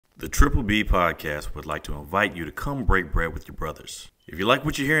The Triple B Podcast would like to invite you to come break bread with your brothers. If you like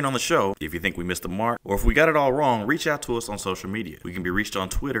what you're hearing on the show, if you think we missed the mark, or if we got it all wrong, reach out to us on social media. We can be reached on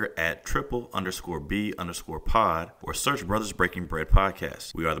Twitter at triple_B_pod or search Brothers Breaking Bread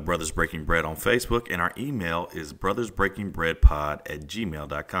Podcast. We are the Brothers Breaking Bread on Facebook, and our email is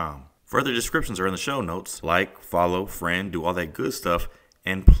brothersbreakingbreadpod@gmail.com. Further descriptions are in the show notes. Like, follow, friend, do all that good stuff,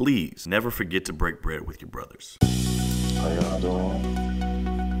 and please never forget to break bread with your brothers. How y'all doing?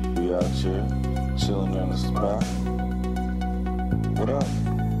 We out here, chilling in the spot. What up?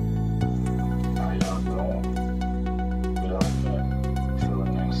 How y'all doing? We out here,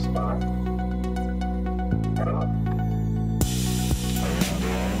 chilling in the spot. What up? How y'all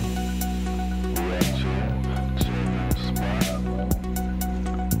doing? We out here, chilling in the spot.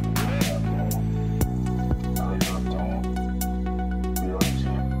 How y'all doing? We out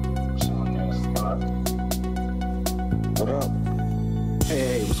here, chilling in the spot. What up?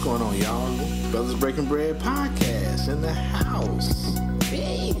 Hey, what's going on, y'all? Brothers Breaking Bread Podcast in the house.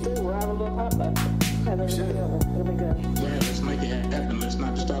 Hey. We're having a little hot left. It'll be good. Man, let's make it happen. Let's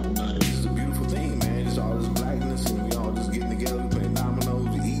not just talk about it. This is a beautiful thing, man. It's all this blackness, and we all just getting together, we playing dominoes,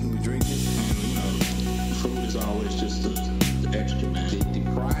 we eating, we drinking. And, you know, food is always just the extra, man. They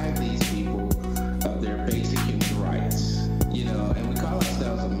deprive these people of their basic human rights, you know, and we call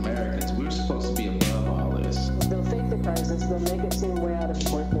ourselves Americans. We're supposed to be above all this. They'll fake the crisis. They'll make it seem way out of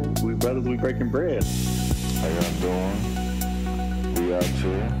proportion. We brothers, we breaking bread. How y'all doing? We out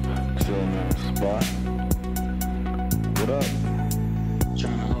here, chilling in the spot. What up?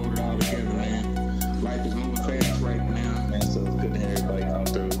 Trying to hold it all together, man. Life is moving fast right now, man. So it's good to have everybody come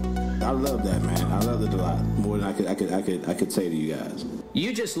through. I love that, man. I love it a lot more than I could say to you guys.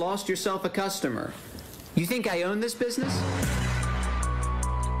 You just lost yourself a customer. You think I own this business?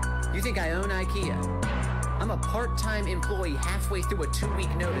 You think I own IKEA? I'm a part-time employee halfway through a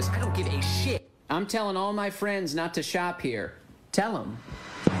 2-week notice. I don't give a shit. I'm telling all my friends not to shop here. Tell them.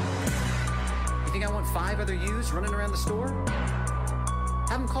 You think I want 5 other yous running around the store?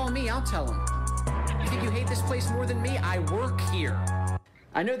 Have them call me, I'll tell them. You think you hate this place more than me? I work here.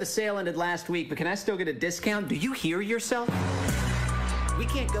 I know the sale ended last week, but can I still get a discount? Do you hear yourself? We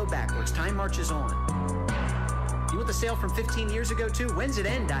can't go backwards. Time marches on. You want the sale from 15 years ago, too? When's it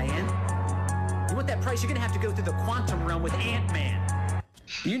end, Diane? You want that price? You're gonna have to go through the quantum realm with Ant-Man.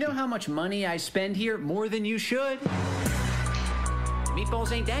 You know how much money I spend here? More than you should.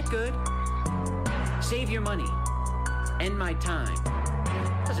 Meatballs ain't that good. Save your money. And my time.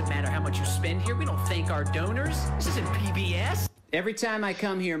 Doesn't matter how much you spend here. We don't thank our donors. This isn't PBS. Every time I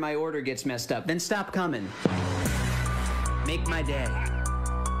come here, my order gets messed up. Then stop coming. Make my day.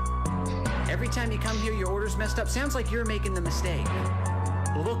 Every time you come here, your order's messed up. Sounds like you're making the mistake.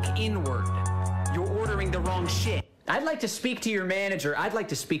 Look inward. You're ordering the wrong shit. I'd like to speak to your manager. I'd like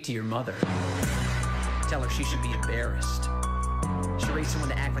to speak to your mother. Tell her she should be embarrassed. She raised someone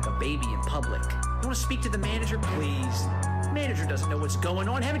to act like a baby in public. You want to speak to the manager, please? The manager doesn't know what's going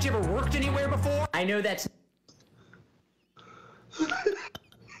on. Haven't you ever worked anywhere before? I know that's...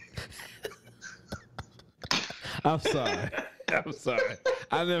 I'm sorry.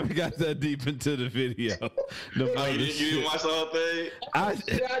 I never got that deep into the video. You didn't watch the whole thing? I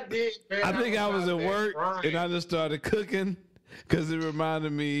did, man. I think I was at work and I just started cooking because it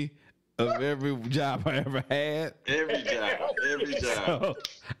reminded me of every job I ever had. Every job. So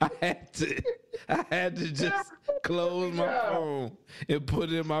I had to just close my phone and put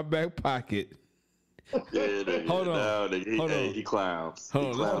it in my back pocket. Yeah, hold on. He clowns.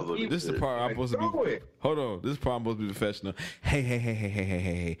 Hold on. This is the part I'm supposed to be. Hold on. This is the part I'm supposed to be professional.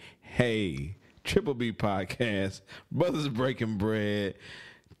 Hey. Triple B Podcast. Brothers Breaking Bread.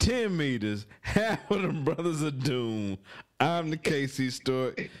 10 meters. Half of them brothers of doom. I'm the KC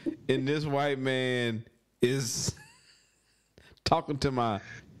Stork. And this white man is talking to my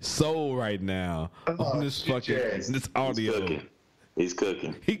soul right now on this fucking this audio. He's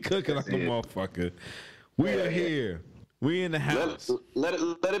cooking. He cooking like a motherfucker. We are here. We in the house. Let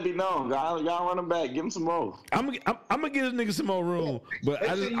it be known. Y'all run him back. Give him some more. I'm gonna give this nigga some more room, but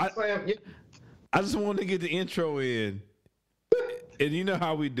I just want to get the intro in. And you know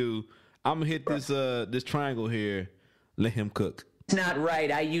how we do. I'm gonna hit this triangle here. Let him cook. It's not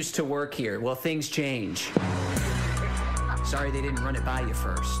right. I used to work here. Well, things change. Sorry they didn't run it by you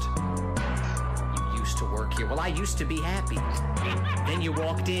first. To work here. Well, I used to be happy. Then you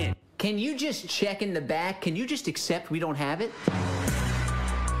walked in. Can you just check in the back? Can you just accept we don't have it?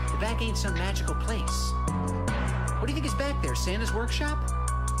 The back ain't some magical place. What do you think is back there? Santa's workshop?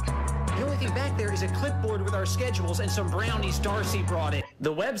 The only thing back there is a clipboard with our schedules and some brownies Darcy brought in.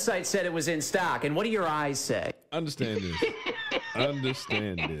 The website said it was in stock, and what do your eyes say? Understand this.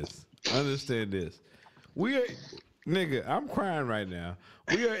 Understand this. We are, nigga, I'm crying right now.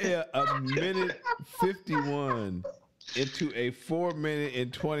 We are at 1:51 into a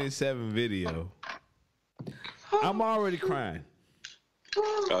 4:27 video. I'm already crying.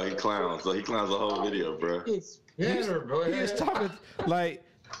 Oh, he clowns. So he clowns the whole video, bro. He's talking like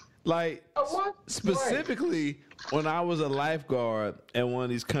specifically when I was a lifeguard at one of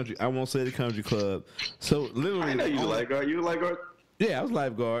these country. I won't say the country club. So literally, I know you a lifeguard. You a lifeguard? Yeah, I was a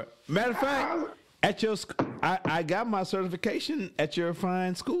lifeguard. Matter of fact, at your, I got my certification at your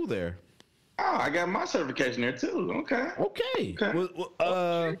fine school there. Oh, I got my certification there too. Okay.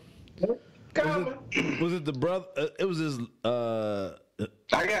 Was it the brother? It was his.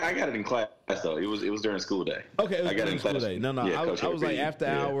 I got it in class though. It was during school day. Okay, it was I got it in school class. day. No, Yeah, I was like after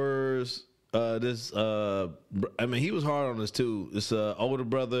hours. I mean, he was hard on us too. This older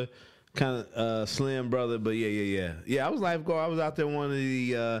brother, kind of slim brother, but yeah. I was lifeguard. I was out there one of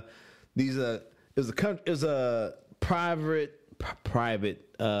the these. It was a private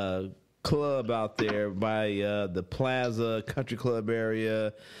club out there by the Plaza Country Club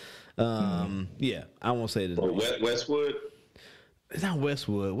area. Yeah, I won't say the name. Westwood. It's not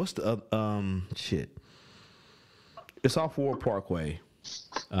Westwood. What's the shit? It's off Ward Parkway.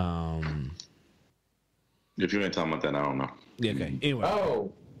 If you ain't talking about that, I don't know. Yeah. Okay. Anyway.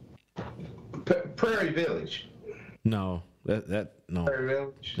 Oh, Prairie Village. No, that no. Prairie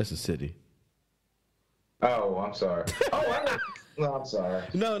Village. That's a city. Oh, I'm sorry. No, I'm sorry.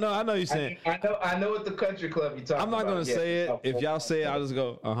 No, I know you're saying. I know what the country club you're talking about. I'm not gonna say it. If y'all say it, I'll just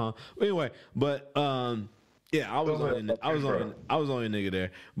go. Anyway, but yeah, I was only a nigga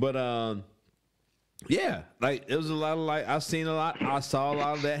there. But yeah, like it was a lot of like I seen a lot. I saw a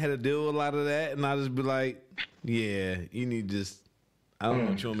lot of that. Had to deal with a lot of that, and I just be like, yeah, you need to just. I don't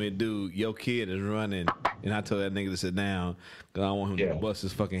know what you want me to do. Your kid is running, and I told that nigga to sit down because I don't want him to bust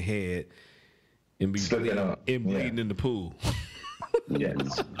his fucking head and be bleeding in the pool.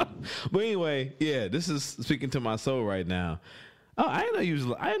 Yes. But anyway, yeah, this is speaking to my soul right now. Oh, I didn't know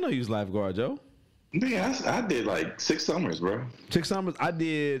you was lifeguard, Joe. Yeah, I did like 6 summers, bro. 6 summers. I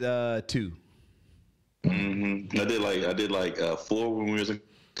did 2. Mm-hmm. I did like 4 when we was in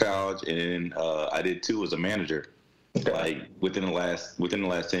college, and I did 2 as a manager. Like within the last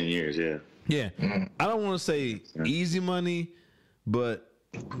 10 years, yeah. Yeah. Mm-hmm. I don't want to say easy money, but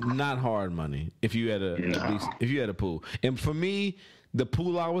not hard money. If you had if you had a pool, and for me, the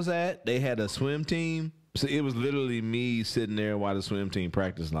pool I was at, they had a swim team, so it was literally me sitting there while the swim team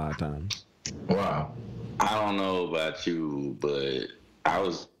practiced a lot of times. Wow. I don't know about you, but I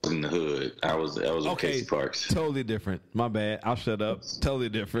was in the hood. I was in Casey Parks. Totally different. My bad. I'll shut up. Totally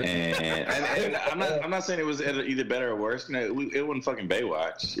different. And I'm not saying it was either better or worse. No, it wasn't fucking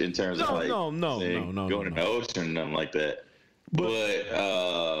Baywatch in terms of like going in the ocean and nothing like that. But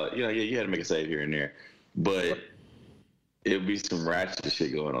you had to make a save here and there. But it'd be some ratchet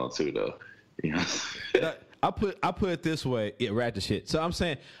shit going on too, though. You know. I put it this way, ratchet shit. So I'm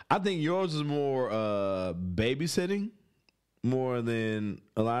saying I think yours is more babysitting more than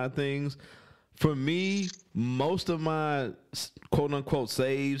a lot of things. For me, most of my quote unquote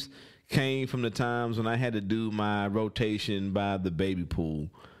saves came from the times when I had to do my rotation by the baby pool.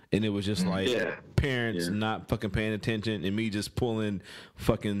 And it was just like parents not fucking paying attention and me just pulling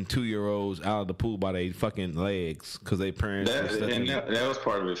fucking 2-year-olds out of the pool by their fucking legs because they parents. That was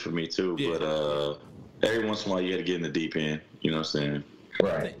part of it for me too. Yeah. But every once in a while you had to get in the deep end. You know what I'm saying?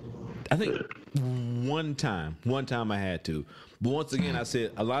 Right. I think one time I had to. But once again, I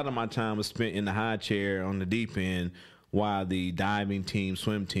said a lot of my time was spent in the high chair on the deep end while the diving team,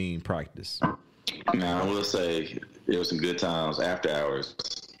 swim team practiced. Now, I will say there were some good times after hours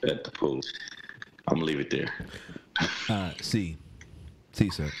at the pool. I'm going to leave it there. See,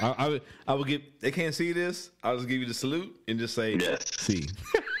 sir. I would give, they can't see this. I'll just give you the salute and just say, yes. See.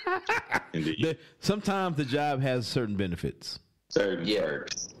 Indeed. Sometimes the job has certain benefits. Certain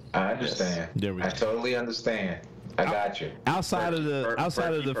perks. I understand. Yes. There we go. I totally understand. I got you. Outside of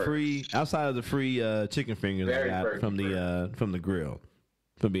the free chicken fingers I got from the grill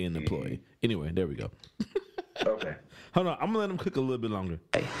from being an employee. Anyway, there we go. Okay. Hold on, I'm gonna let them cook a little bit longer.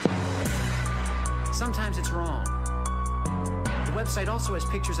 Sometimes it's wrong. The website also has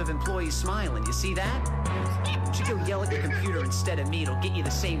pictures of employees smiling. You see that? You should go yell at your computer instead of me. It'll get you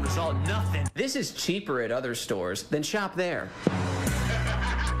the same result. Nothing. This is cheaper at other stores. Then shop there.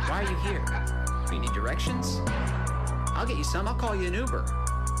 Why are you here? Do you need directions? I'll get you some. I'll call you an Uber.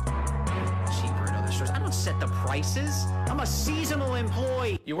 Cheaper at other stores. I don't set the prices. I'm a seasonal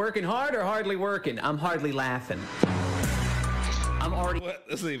employee. You working hard or hardly working? I'm hardly laughing. I'm already... What?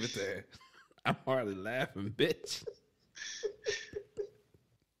 Let's leave it there. I'm hardly laughing, bitch.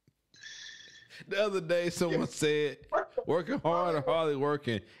 The other day, someone said, working hard or hardly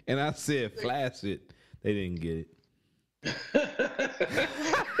working, and I said, flaccid. They didn't get it.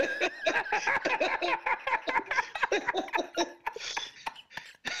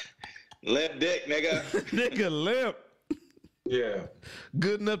 Left dick, nigga. Nigga limp. Yeah.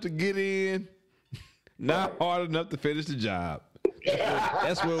 Good enough to get in, not hard enough to finish the job.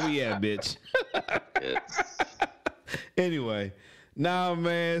 That's where we at, bitch. Anyway, nah,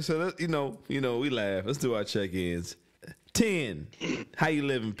 man. So that, you know, we laugh. Let's do our check-ins. 10. How you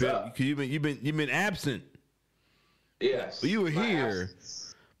living, Pip? You've been absent. Yes. Well, you were here,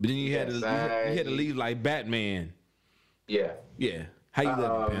 but then you had to leave like Batman. Yeah. Yeah. How you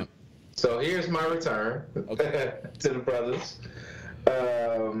living, Pimp? So here's my return to the brothers.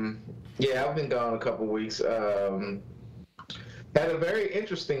 Yeah, I've been gone a couple weeks. Had a very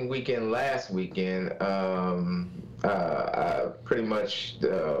interesting weekend last weekend. I pretty much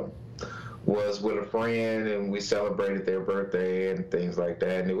was with a friend, and we celebrated their birthday and things like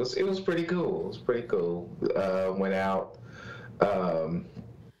that. And it was pretty cool. It was pretty cool.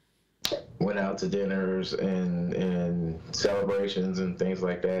 Went out to dinners and celebrations and things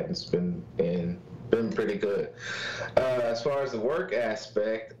like that. It's been pretty good. As far as the work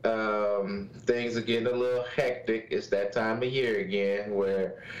aspect, things are getting a little hectic. It's that time of year again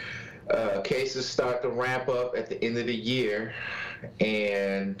where cases start to ramp up at the end of the year,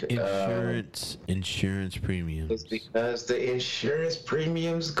 and insurance premiums. It's because the insurance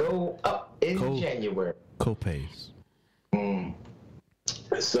premiums go up in January. Copays.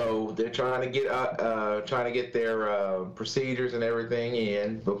 So they're trying to get their procedures and everything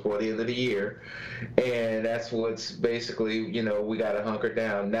in before the end of the year, and that's what's basically, we got to hunker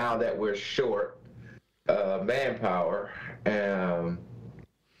down now that we're short manpower.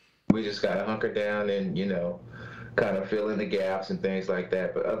 We just got to hunker down and kind of fill in the gaps and things like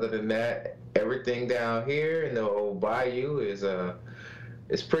that. But other than that, everything down here in the old bayou is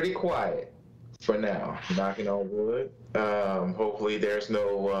pretty quiet for now. Knocking on wood. Hopefully there's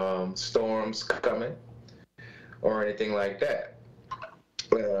no storms coming or anything like that.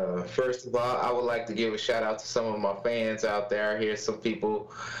 First of all, I would like to give a shout out to some of my fans out there. I hear some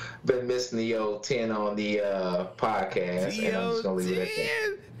people been missing the old 10 on the podcast, and I'm just gonna leave it at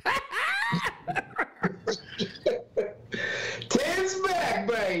that. 10's back,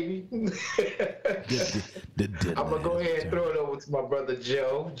 baby. I'm gonna go ahead and throw it over to my brother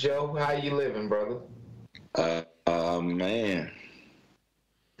Joe. Joe, how you living, brother? Man,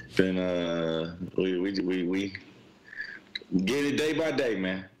 been we get it day by day,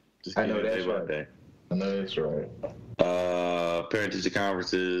 man. Just I know that's right. Day. I know that's right. Parent teacher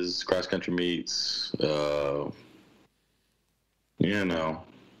conferences, cross country meets, Yeah.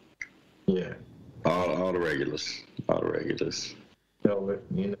 all the regulars.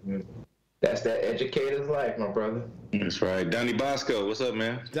 That's that educator's life, my brother. That's right. Donnie Bosco, what's up,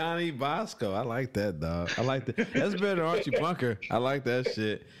 man? Donnie Bosco. I like that, dog. I like that. That's better than Archie Bunker. I like that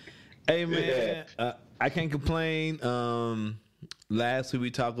shit. Hey, man, I can't complain. Last week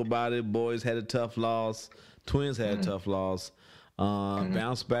we talked about it. Boys had a tough loss. Twins had a tough loss.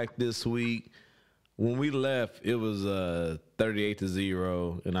 Bounced back this week. When we left, it was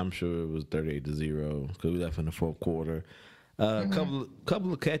 38-0, and I'm sure it was 38-0 because we left in the fourth quarter.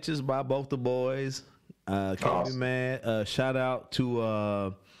 Couple of catches by both the boys. Can't be mad. Shout out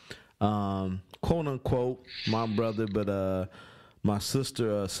to quote unquote my brother, but my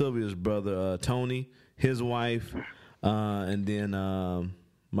sister Sylvia's brother Tony, his wife, and then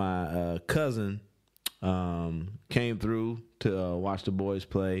my cousin came through to watch the boys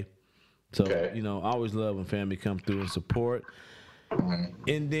play. So I always love when family come through and support.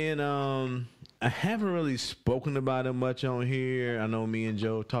 And then I haven't really spoken about it much on here. I know me and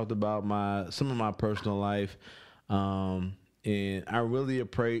Joe talked about some of my personal life, and I really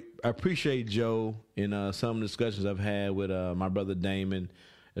appreciate Joe in some discussions I've had with my brother Damon,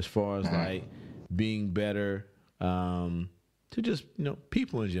 as far as like being better to just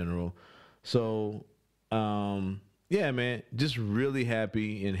people in general. So yeah, man, just really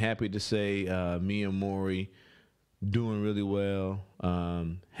happy to say me and Maury doing really well.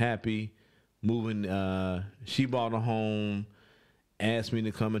 Happy. Moving, she bought a home, asked me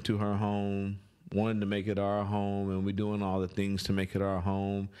to come into her home, wanted to make it our home, and we're doing all the things to make it our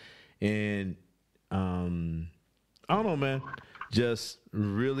home. And I don't know, man, just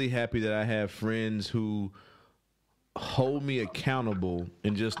really happy that I have friends who hold me accountable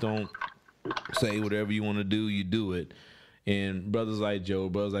and just don't say whatever you want to do, you do it. And brothers like Joe,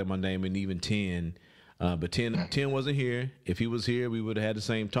 brothers like my name, and even 10, But 10 wasn't here. If he was here, we would have had the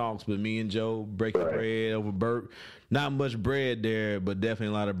same talks. But me and Joe breaking bread over not much bread there, but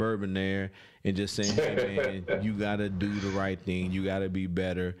definitely a lot of bourbon there. And just saying, hey, man, you got to do the right thing. You got to be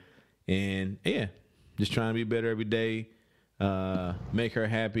better. And, yeah, just trying to be better every day, make her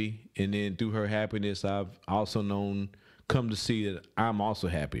happy. And then through her happiness, I've also come to see that I'm also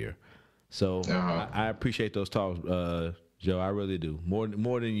happier. So I appreciate those talks, Joe. I really do. More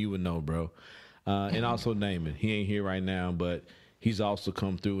than you would know, bro. And also Naaman. He ain't here right now, but he's also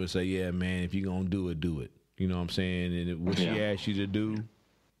come through and say, yeah, man, if you're going to do it, do it. You know what I'm saying? And what she asks you to do,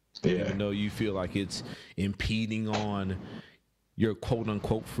 even though you feel like it's impeding on your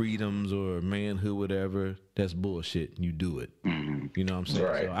quote-unquote freedoms or manhood, whatever, that's bullshit. You do it. Mm-hmm. You know what I'm saying?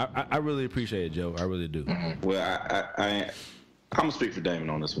 Right. So I really appreciate it, Joe. I really do. Mm-hmm. Well, I'm going to speak for Damon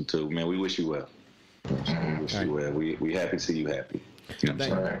on this one, too. Man, we wish you well. We wish you well. We happy to see you happy. You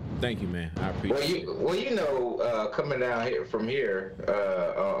know Thank you, man. I appreciate it. Well, you know, coming down here from here,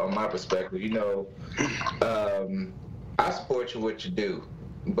 on my perspective, you know, I support you what you do,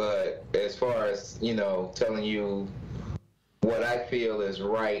 but as far as, you know, telling you what I feel is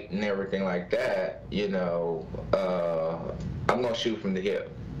right and everything like that, you know, I'm gonna shoot from the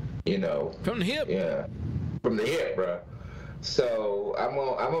hip, you know. From the hip? Yeah, from the hip, bro. So I'm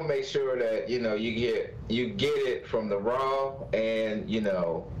gonna make sure that, you know, you get it from the raw, and, you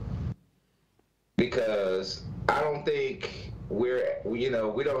know, because I don't think we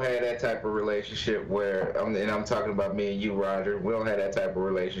don't have that type of relationship where, and I'm talking about me and you, Roger. We don't have that type of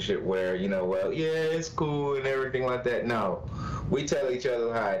relationship where, you know, well, yeah, it's cool and everything like that. No, we tell each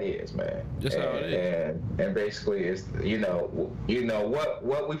other how it is, man. Just how it is. And basically, it's you know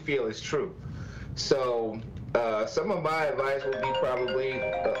what we feel is true. So. Some of my advice would be probably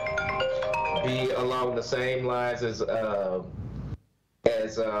be along the same lines as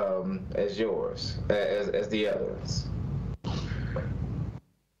yours, as the others.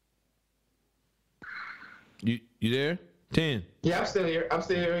 You there? 10. Yeah, I'm still here.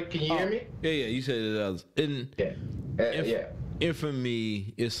 Can you hear me? Yeah. You said it others. And for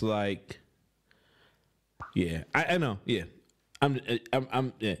me, it's like, yeah, I know, yeah. I'm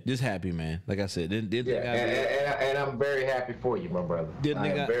just happy, man. Like I said, and I'm very happy for you, my brother.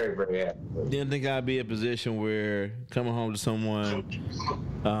 I'm very, very happy. Didn't think I'd be in a position where coming home to someone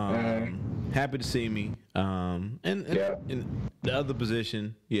happy to see me. And the other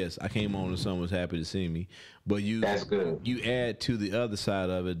position, yes, I came home to someone was happy to see me. But that's good. You add to the other side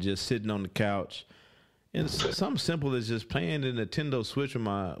of it, just sitting on the couch, and something simple as just playing the Nintendo Switch with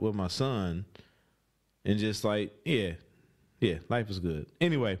my son, and just like Yeah, life is good.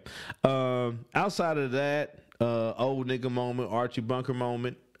 Anyway, outside of that, old nigga moment, Archie Bunker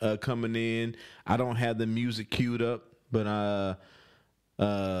moment coming in. I don't have the music queued up, but I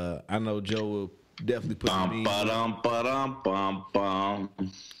know Joe will definitely put me.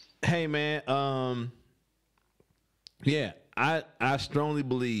 Hey man, yeah, I strongly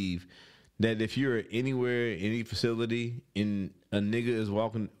believe that if you're anywhere, any facility, and a nigga is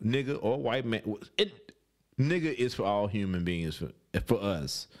walking, nigga or white man, nigga is for all human beings, for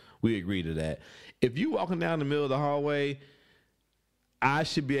us. We agree to that. If you walking down the middle of the hallway, I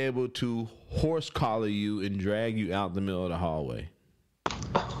should be able to horse collar you and drag you out the middle of the hallway.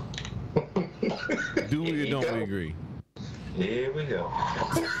 Do we or don't we agree? Here we go.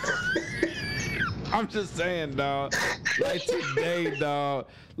 I'm just saying, dog. Like today, dog.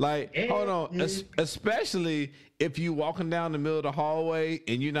 Like, hold on. Especially if you walking down the middle of the hallway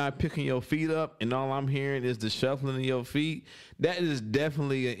and you're not picking your feet up, and all I'm hearing is the shuffling of your feet. That is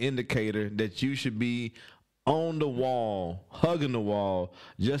definitely an indicator that you should be on the wall, hugging the wall,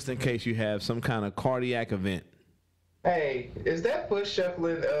 just in case you have some kind of cardiac event. Hey, is that foot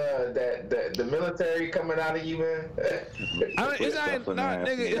shuffling that the military coming out of you, man? I mean, it's not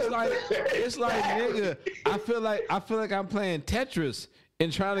nigga. It's like nigga. I feel like I'm playing Tetris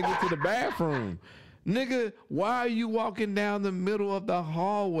and trying to get to the bathroom. Nigga, why are you walking down the middle of the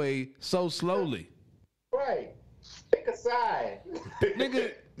hallway so slowly? Right. Pick a side.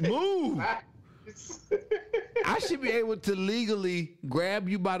 Nigga, move. I should be able to legally grab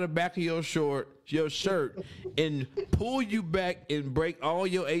you by the back of your shirt, and pull you back and break all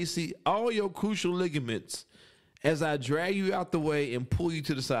your crucial ligaments as I drag you out the way and pull you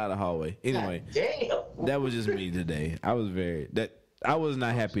to the side of the hallway. Anyway, damn. That was just me today. I was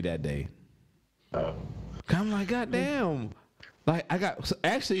not happy that day. I'm like, goddamn. Like because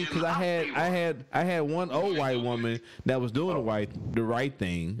I had one old white woman that was doing the right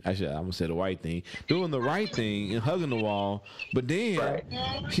thing. I'm gonna say the white thing, doing the right thing and hugging the wall. But then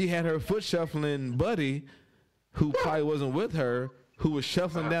she had her foot shuffling buddy, who probably wasn't with her, who was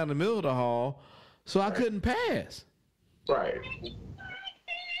shuffling down the middle of the hall. So I couldn't pass. Right.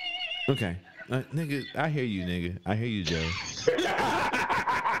 Okay. Nigga, I hear you, nigga. I hear you, Joe.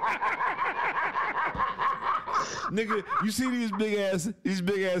 Nigga, you see these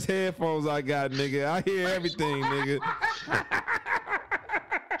big ass headphones I got, nigga. I hear everything, nigga.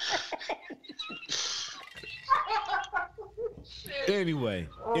 Anyway.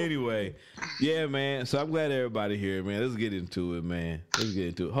 Yeah, man. So I'm glad everybody here, man. Let's get into it, man.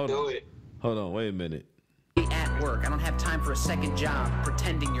 Hold on. Wait a minute. At work, I don't have time for a second job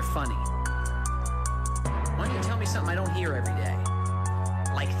pretending you're funny. Why don't you tell me something I don't hear every day?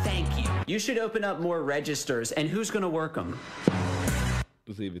 Like, thank you. You should open up more registers, and who's going to work them?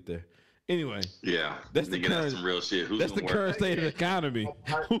 Let's leave it there. Anyway. Yeah. That's the current, that's some real shit. That's the current state of the economy.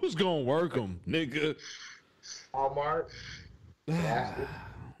 Who's going to work them, nigga? Walmart.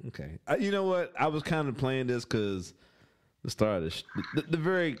 Okay. You know what? I was kind of playing this because the start of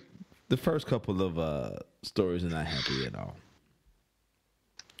the first couple of stories are not happy at all.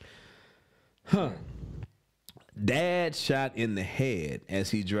 Dad shot in the head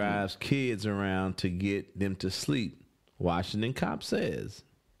as he drives kids around to get them to sleep. Washington cop says.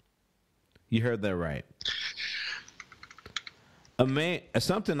 You heard that right.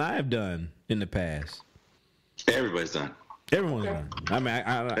 Something I have done in the past. Everybody's done. Everyone's done. I mean,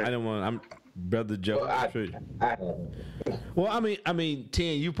 I don't want. I'm brother Joe. Well, I mean,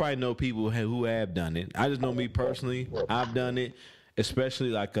 Ten. You probably know people who have done it. I just know me personally. I've done it, especially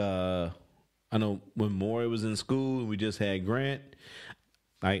like I know when Maury was in school and we just had Grant.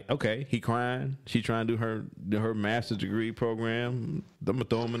 Like, okay, he crying. She trying to do her master's degree program. I'm gonna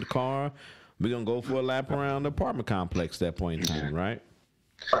throw him in the car. We're gonna go for a lap around the apartment complex at that point in time, right?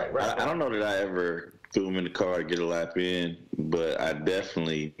 Right. I don't know that I ever threw him in the car to get a lap in, but I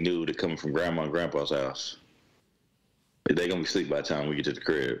definitely knew that coming from grandma and grandpa's house, they gonna be asleep by the time we get to the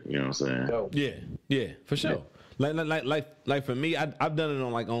crib. You know what I'm saying? Yeah, for sure. Like for me, I've done it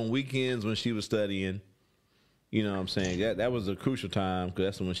on weekends when she was studying. You know what I'm saying? That was a crucial time because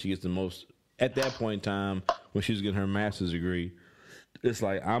that's when she gets the most. At that point in time, when she was getting her master's degree, it's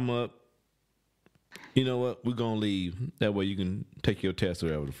like I'm up. You know what? We're gonna leave. That way you can take your test or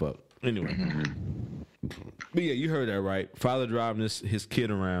whatever the fuck. Anyway, but yeah, you heard that right. Father driving his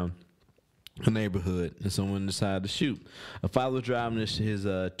kid around a neighborhood, and someone decided to shoot. A father was driving his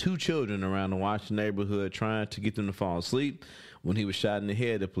 2 children around the Washington neighborhood, trying to get them to fall asleep when he was shot in the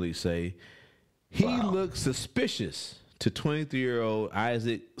head. The police say he looked suspicious to 23-year-old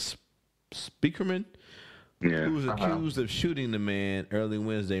Isaac Speakerman, who was accused of shooting the man early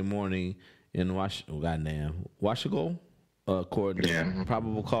Wednesday morning in Washago, according to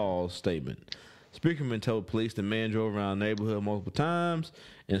probable cause statement. Speakerman told police the man drove around the neighborhood multiple times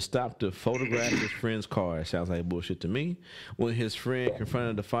and stopped to photograph his friend's car. It sounds like bullshit to me. When his friend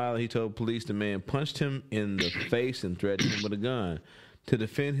confronted the father, he told police the man punched him in the face and threatened him with a gun. To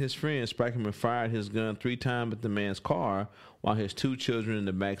defend his friend, Speakerman fired his gun 3 times at the man's car while his 2 children in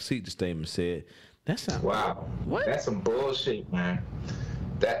the back seat, the statement said. That sounds what? That's some bullshit, man.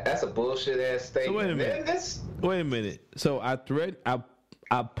 That's a bullshit ass statement. So wait a minute. So I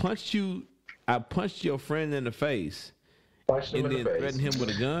punched you. I punched your friend in the face, and then threatened him with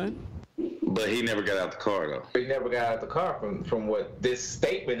a gun. But he never got out the car, though. He never got out the car from what this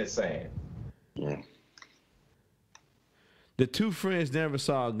statement is saying. Yeah. The 2 friends never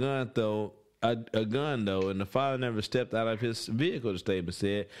saw a gun, though, and the father never stepped out of his vehicle, the statement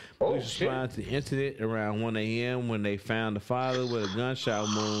said. Police responded to the incident around 1 a.m. when they found the father with a gunshot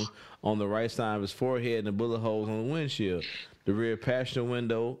wound on the right side of his forehead and the bullet holes on the windshield. The rear passenger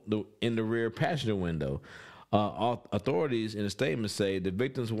window. Authorities in a statement say the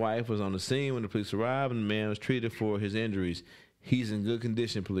victim's wife was on the scene when the police arrived and the man was treated for his injuries. He's in good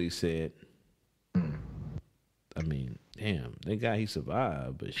condition, police said. I mean, damn, thank God he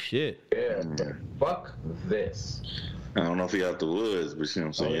survived, but shit. Yeah, fuck this. I don't know if he out the woods, but you know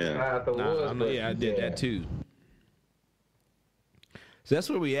what I'm saying? I did that too. So that's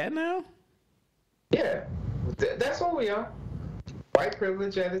where we at now? Yeah, that's where we are. White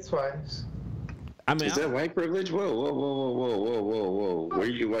privilege at its finest. I mean, is that white privilege? Whoa. Where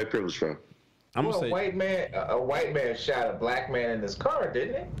you get white privilege from? A white man shot a black man in his car,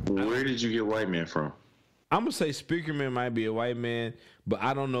 didn't he? Where did you get white man from? I'm gonna say Speakerman might be a white man, but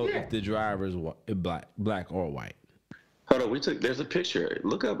I don't know if the driver is black or white. Hold on, there's a picture.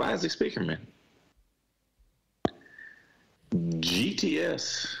 Look up Isaac Speakerman.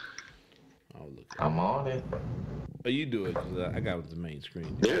 GTS. I'm on it. But you do it because I got the main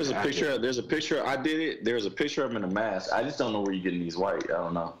screen. There's a picture. I did it. There's a picture of him in a mask. I just don't know where you're getting these white. I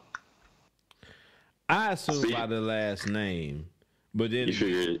don't know. I assume by the last name, But then you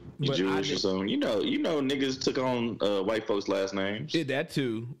figure you're Jewish or something. You know, niggas took on white folks' last names. Yeah, that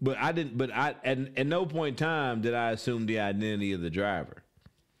too. But I didn't. But at no point in time did I assume the identity of the driver.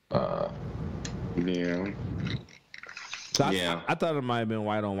 Yeah. So I thought it might have been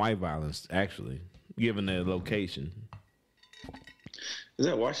white on white violence, actually, given the location. Is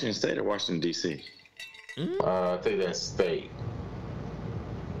that Washington State or Washington D.C.? I think that's state.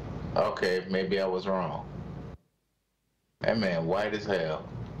 Okay, maybe I was wrong. That man white as hell.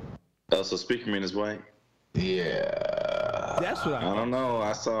 Oh, so Speakerman is white? Yeah. That's what I don't know.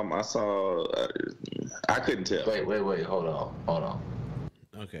 I saw. I couldn't tell. Wait. Hold on.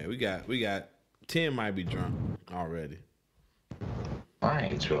 Okay, we got. Tim might be drunk already. I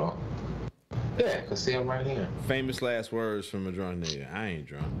ain't drunk. Yeah, cause see, I'm right here. Famous last words from a drunk nigga. I ain't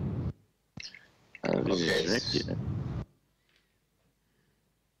drunk. Okay.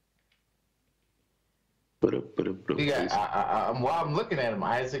 While I'm looking at him,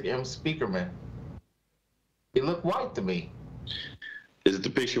 Isaac M. Speakerman. He looked white to me. Is it the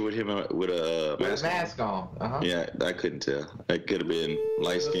picture with him with a mask on? Uh-huh. Yeah, I couldn't tell. That could have been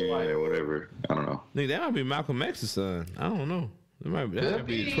light skin or whatever. I don't know. Nigga, that might be Malcolm X's son. I don't know. That might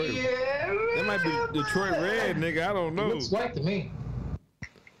be Detroit. That might be Detroit Red, nigga. I don't know. He looks white to me.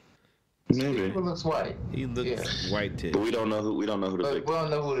 Maybe. He looks white. He looks white too. But we don't know who the we don't know who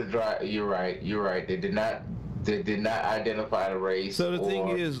the driver. You're right. They did not identify the race. So the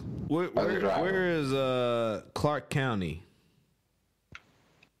thing is, where is Clark County?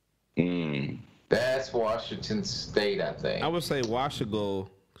 That's Washington State, I think. I would say Washoe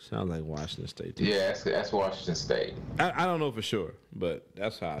sounds like Washington State too. Yeah, that's Washington State. I don't know for sure, but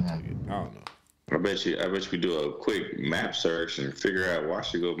that's how I take it. I don't know. I bet you we do a quick map search and figure out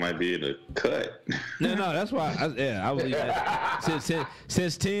Washington might be in the cut. No, that's why. I was leaving that.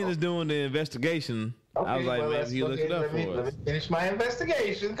 Since Tim is doing the investigation, okay, I was like, maybe he looked it up for us. Let me finish my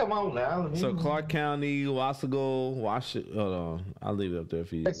investigation. Come on now. So Clark County, Washoe, Hold on, I'll leave it up there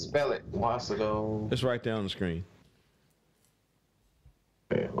for you. Let's spell it. Washoe. It's right there on the screen.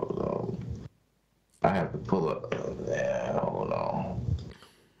 Okay, hold on. I have to pull up there. Hold on.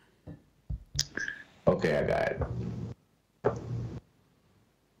 Okay, I got it.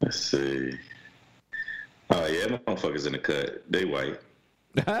 Let's see. Oh yeah, them motherfuckers in the cut. They white.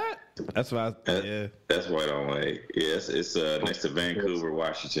 That's why. Yeah. That's white on white. Yes, it's next to Vancouver,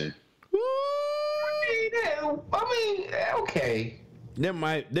 Washington. I mean, okay. There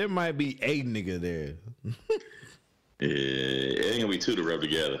might be a nigga there. Yeah, it ain't gonna be two to rub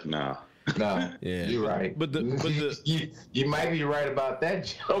together. No, yeah, you're right. But you might be right about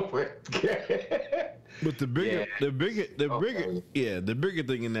that, Joe. But the bigger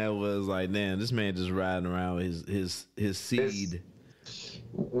thing in that was like, damn, this man just riding around with his seed.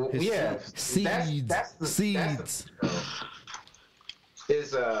 Seeds.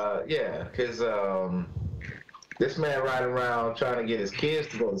 This man riding around trying to get his kids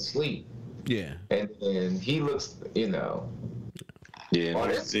to go to sleep. Yeah. And he looks, Yeah.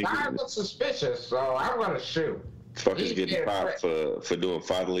 This guy looks suspicious, so I'm gonna shoot. Fuckers getting popped for doing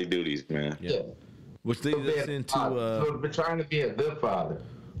fatherly duties, man. Yeah. Which leads us into trying to be a good father.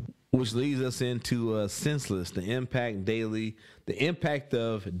 Which leads us into senseless. The impact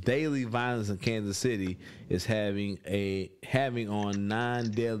of daily violence in Kansas City is having on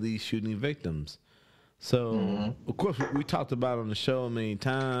 9 deadly shooting victims. So of course we talked about on the show many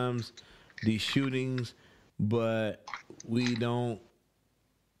times these shootings, but we don't.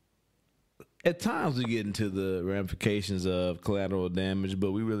 At times we get into the ramifications of collateral damage,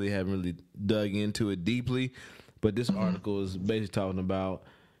 but we really haven't really dug into it deeply. But this article is basically talking about,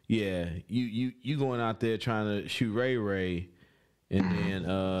 you going out there trying to shoot Ray, and then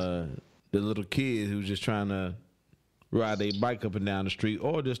the little kid who's just trying to ride their bike up and down the street,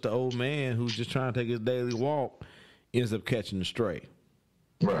 or just the old man who's just trying to take his daily walk, ends up catching a stray.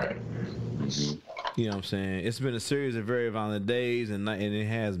 Right. You know what I'm saying? It's been a series of very violent days, and it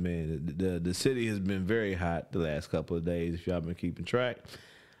has been. The city has been very hot the last couple of days, if y'all been keeping track.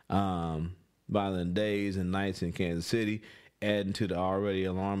 Violent days and nights in Kansas City, adding to the already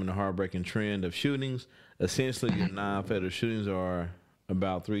alarming and heartbreaking trend of shootings. Essentially, your non-fatal shootings are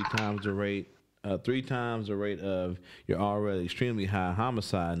about 3 times the rate of your already extremely high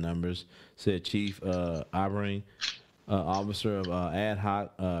homicide numbers, said Chief Operating Officer of Ad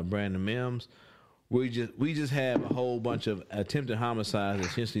Hoc, Brandon Mims. We just have a whole bunch of attempted homicides that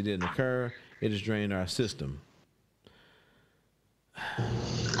essentially didn't occur. It just drained our system.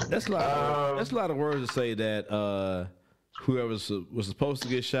 That's a lot of words to say that whoever was supposed to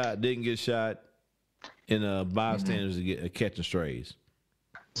get shot didn't get shot, and bystanders are catching strays.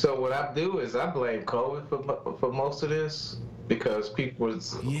 So what I do is I blame COVID for most of this. because people were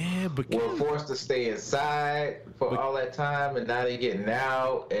forced to stay inside for all that time, and now they're getting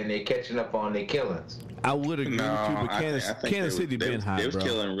out and they're catching up on their killings. I would agree with you, but Kansas City been hot, They was bro.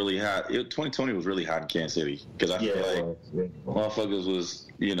 killing really hot. 2020 was really hot in Kansas City because I feel like motherfuckers was,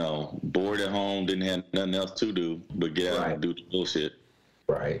 bored at home, didn't have nothing else to do but get out and do the bullshit.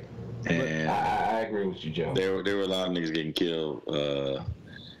 Right. And I agree with you, Joe. There were a lot of niggas getting killed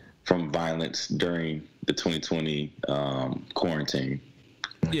from violence during the 2020 quarantine.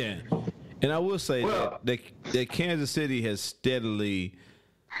 Yeah, and I will say that Kansas City has steadily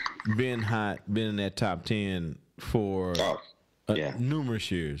been hot, been in that top 10 for numerous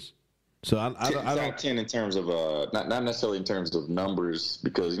years. So I don't 10 in terms of not necessarily in terms of numbers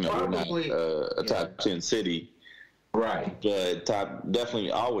because we're not a top 10 city, right? But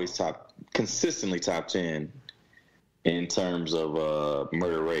consistently top 10 in terms of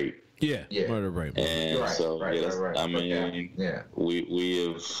murder rate. Yeah, murder rate. And right. I mean, we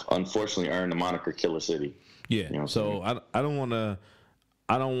have unfortunately earned the moniker Killer City. Yeah. So I don't want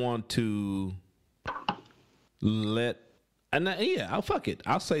to let. I'll fuck it.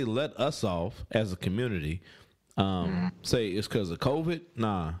 I'll say let us off as a community. Say it's because of COVID.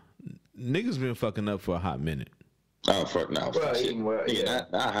 Nah, niggas been fucking up for a hot minute. Oh fuck no! Not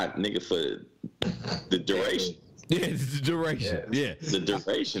hot nigga for the duration. Yeah, the duration. Yeah, the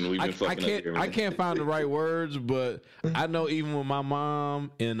duration we've been fucking up here. I can't find the right words, but I know even when my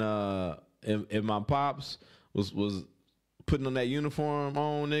mom and my pops was putting on that uniform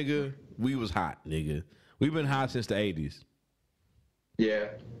on, nigga, we was hot, nigga. We've been hot since the 80s. Yeah.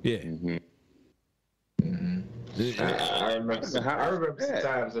 Yeah. Mm-hmm. I remember some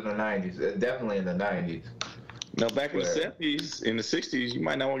times in the 90s, definitely in the 90s. No, back in the 70s, in the 60s, you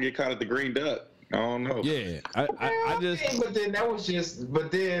might not want to get caught at the Green Duck. I don't know. Yeah, I just. But then that was just. But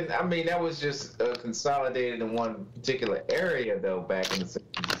then that was just consolidated in one particular area though. Back in the 60s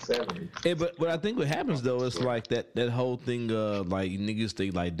and 70s. Yeah, but I think what happens though is like that whole thing of like niggas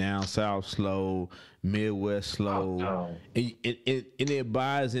stay like down south slow, Midwest slow, and it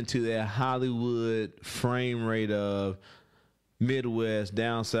buys into that Hollywood frame rate of Midwest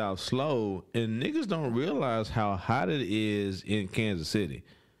down south slow, and niggas don't realize how hot it is in Kansas City.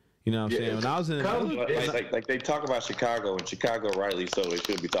 You know what I'm saying? When I was in like they talk about Chicago, and Chicago, rightly so, they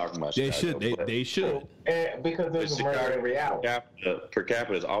should be talking about Chicago. They should. Because there's a murder in reality. Per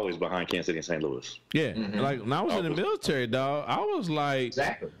capita is always behind Kansas City and St. Louis. Yeah. Like when I was in the military, dog, I was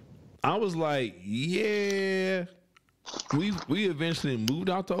like, yeah, we eventually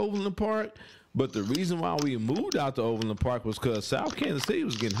moved out to Overland Park. But the reason why we moved out to Overland Park was because South Kansas City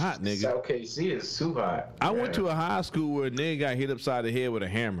was getting hot, nigga. South KC is too hot. I went to a high school where a nigga got hit upside the head with a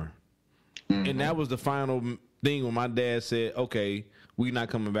hammer. And that was the final thing when my dad said, okay, we not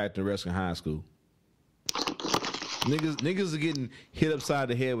coming back to Ruskin High School. Niggas are getting hit upside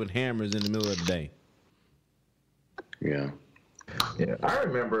the head with hammers in the middle of the day. Yeah. Yeah, I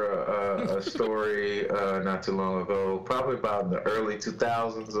remember a story not too long ago, probably about in the early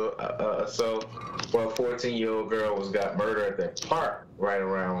 2000s or so, where a 14-year-old girl got murdered at that park right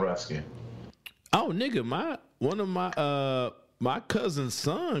around Ruskin. Oh, nigga, one of my cousin's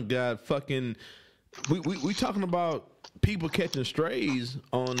son got fucking. We talking about people catching strays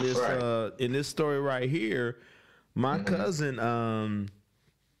on this in this story right here. My cousin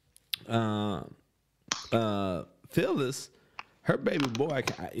Phyllis. Her baby boy,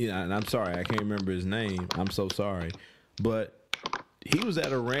 and I'm sorry, I can't remember his name. I'm so sorry, but he was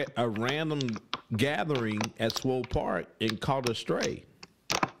at a random gathering at Swole Park and caught a stray.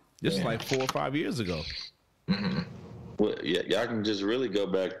 Just like 4 or 5 years ago. Well, yeah, y'all can just really go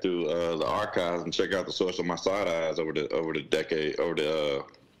back through the archives and check out the source of my side eyes over the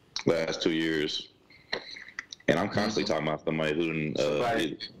last 2 years. And I'm constantly talking about somebody who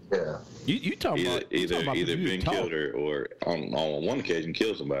you talking about either been killed or on one occasion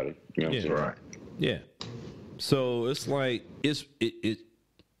killed somebody. You know what I'm saying? Right. Yeah. So it's like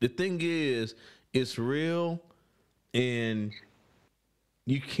the thing is it's real, and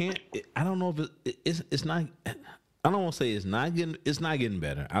you can't. I don't know if it's not. I don't want to say it's not getting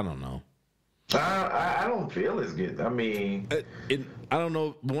better. I don't know. I don't feel it's good. I mean, I don't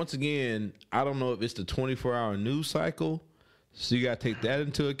know. Once again, I don't know if it's the 24-hour news cycle, so you got to take that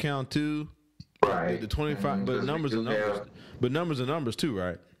into account too. Right. The 25, but numbers are numbers. But numbers are numbers too,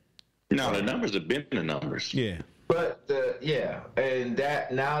 right? No, the numbers have been the numbers. Yeah. But and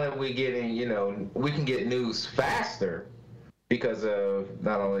that now that we're getting, we can get news faster because of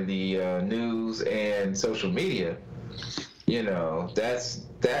not only the news and social media.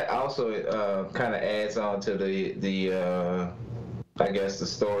 That also kind of adds on to the I guess the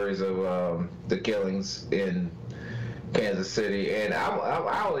stories of the killings in Kansas City, and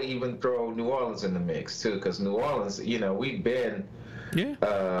I would even throw New Orleans in the mix too, because New Orleans, we've been, with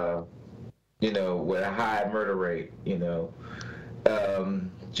a high murder rate,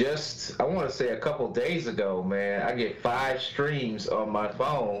 Just, I want to say a couple days ago, man, I get 5 streams on my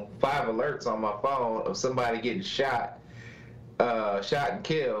phone, 5 alerts on my phone of somebody getting shot and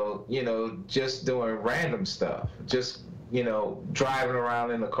killed, just doing random stuff, just, driving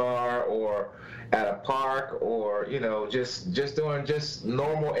around in the car or at a park or, just doing just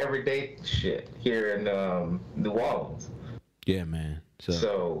normal everyday shit here in New Orleans. Yeah, man.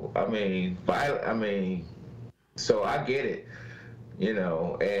 So I get it.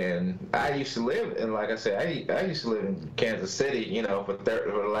 And I used to live, and like I said, I used to live in Kansas City, for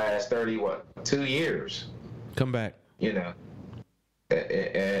the last 2 years. Come back. And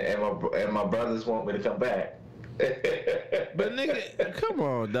my brothers want me to come back. But nigga, come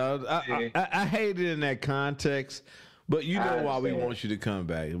on, dog. I hate it in that context, but you know why we want you to come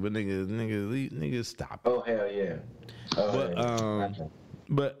back. But nigga, stop. Oh hell yeah.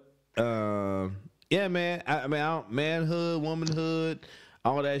 Yeah, man. Manhood, womanhood,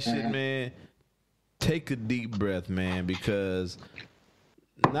 all that shit, man. Take a deep breath, man, because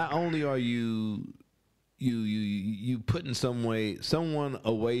not only are you putting someone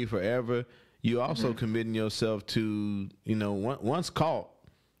away forever, you also committing yourself to, once caught,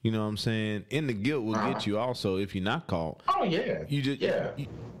 you know what I'm saying, and the guilt will get you also if you're not caught. Oh yeah.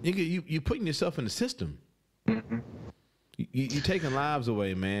 You putting yourself in the system. Mm-hmm. You taking lives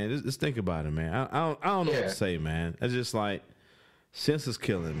away, man. Just think about it, man. I don't know what to say, man. It's just like senseless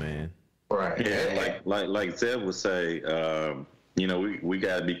killing, man. Right. Yeah, like Zeb would say, we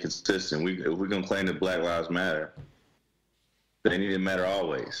gotta be consistent. If we're gonna claim that Black Lives Matter, they need to matter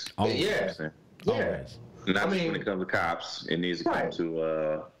always. Yeah. Always. Not just when it comes to cops. It needs to come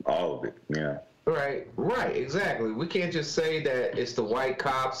to all of it. Yeah. Right, exactly. We can't just say that it's the white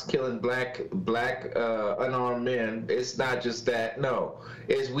cops killing black unarmed men. It's not just that. No,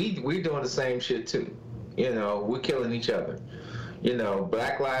 it's we're doing the same shit too. We're killing each other.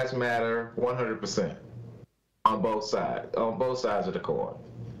 Black Lives Matter, 100% on both sides of the coin.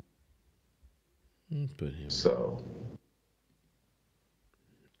 So,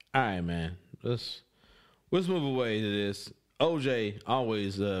 all right, man. Let's move away to this. OJ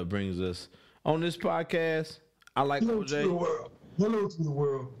always brings us on this podcast. I like Hello OJ. To the world. Hello to the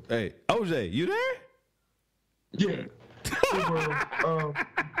world. Hey, OJ, you there? Yeah. Hey, world.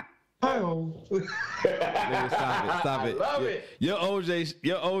 Hi, Stop it. Love it. Your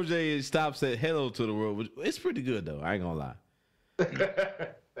OJ stops at hello to the world. It's pretty good though. I ain't gonna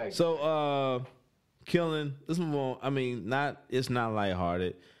lie. So, killing. Let's move on. I mean, it's not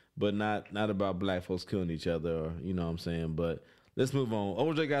lighthearted, but not about black folks killing each other, or you know what I'm saying. But let's move on.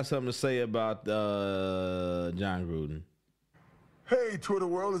 OJ got something to say about John Gruden. Hey, Twitter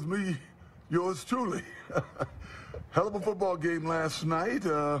world, it's me, yours truly. Hell of a football game last night.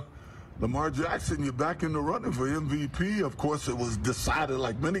 Lamar Jackson, you're back in the running for MVP. Of course, it was decided,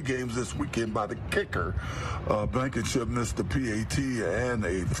 like many games this weekend, by the kicker. Blankenship missed the PAT and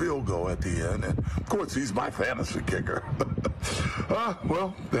a field goal at the end. And, of course, he's my fantasy kicker.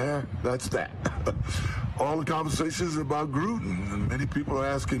 Well, that's that. All the conversations about Gruden, and many people are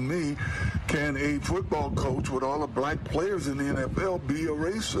asking me, can a football coach with all the black players in the NFL be a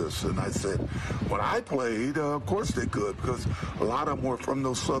racist? And I said, when I played, of course they could, because a lot of them were from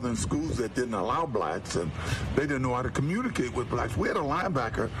those southern schools that didn't allow blacks, and they didn't know how to communicate with blacks. We had a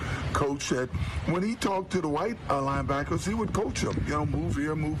linebacker coach that when he talked to the white linebackers, he would coach them, move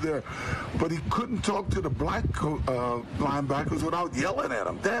here, move there. But he couldn't talk to the black linebackers without yelling at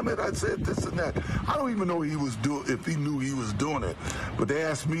them. Damn it, I said this and that. I don't even know if he knew he was doing it. But they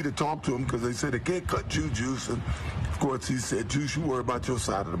asked me to talk to him because they said they can't cut you, Juice. And of course he said, Juice, you worry about your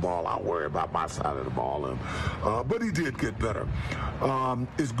side of the ball, I'll worry about my side of the ball. And, but he did get better.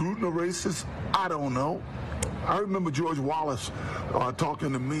 Is Gruden a racist? I don't know. I remember George Wallace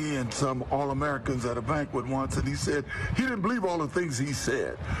talking to me and some All-Americans at a banquet once, and he said he didn't believe all the things he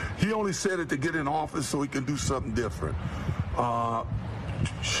said. He only said it to get in office so he can do something different.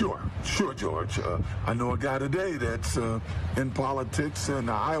 Sure, George. I know a guy today that's in politics,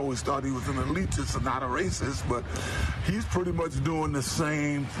 and I always thought he was an elitist and not a racist, but he's pretty much doing the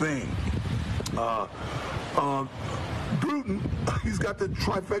same thing. Gruden, he's got the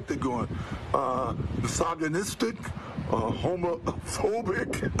trifecta going. Misogynistic,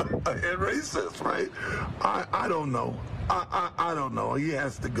 homophobic, and racist, right? I don't know. I don't know. He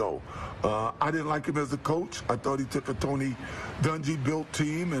has to go. I didn't like him as a coach. I thought he took a Tony Dungy-built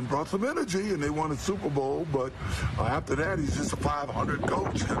team and brought some energy, and they won a Super Bowl. But after that, he's just a 500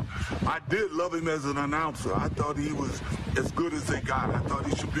 coach. And I did love him as an announcer. I thought he was as good as they got. I thought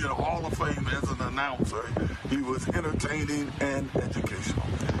he should be in the Hall of Fame as an announcer. He was entertaining and educational.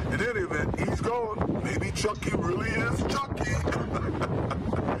 In any event, he's gone. Maybe Chucky really is Chucky.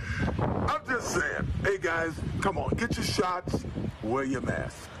 I'm just saying. Hey, guys, come on. Get your shots. Wear your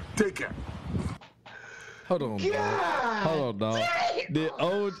mask. Take care. Hold on, dog. Hold on,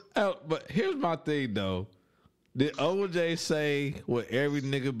 dog. But here's my thing, though. Did OJ say what every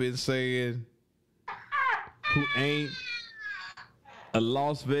nigga been saying who ain't a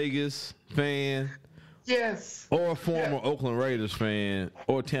Las Vegas fan? Yes. Or a former Oakland Raiders fan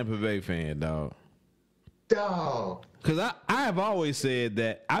or Tampa Bay fan, dog? Dog. Because I have always said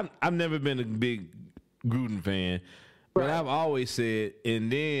that I've never been a big Grudden fan, but I've always said,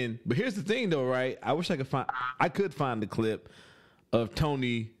 but here's the thing, though, right? I wish I could find the clip of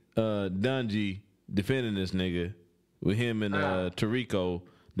Tony Dungy defending this nigga with him and Tirico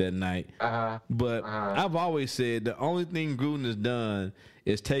that night. But I've always said the only thing Gruden has done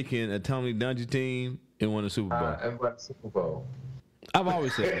is taken a Tony Dungy team and won a Super Bowl. And won a Super Bowl. I've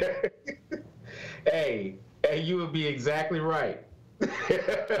always said that. Hey, you would be exactly right.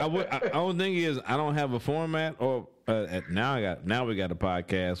 The only thing is I don't have a format or now we got a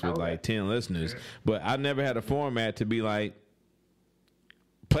podcast with like 10 listeners, but I never had a format to be like,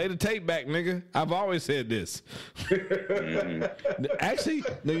 play the tape back, nigga. I've always said this. Actually,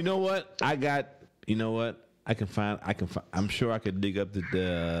 no, you know what? I'm sure I could dig up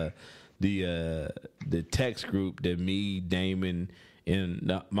the text group that me, Damon,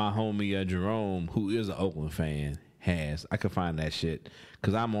 and my homie Jerome, who is an Oakland fan, has. I could find that shit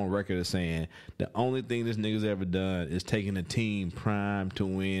because I'm on record of saying the only thing this nigga's ever done is taking a team primed to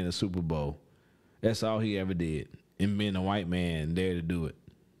win a Super Bowl. That's all he ever did, and being a white man there to do it.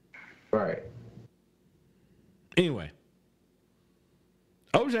 Right. Anyway,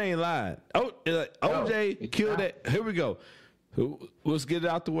 OJ ain't lied. OJ killed that. Here we go. Let's get it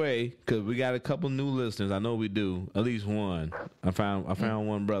out the way because we got a couple new listeners. I know we do. At least one. I found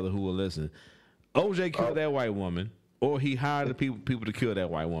one brother who will listen. OJ killed that white woman, or he hired the people to kill that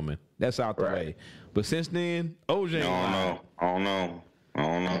white woman. That's out the way. But since then, OJ. I don't know.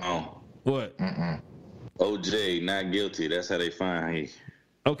 What? OJ not guilty. That's how they find him.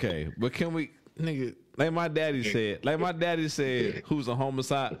 Okay, but can we, nigga? Like my daddy said, who's a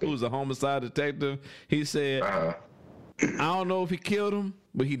homicide detective? He said, I don't know if he killed him,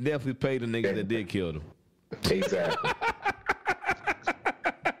 but he definitely paid the niggas that did kill him. Exactly.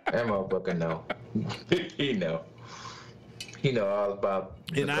 That motherfucker know. He know all about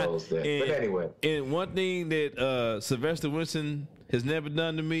the goals there. But anyway. And one thing that Sylvester Winston has never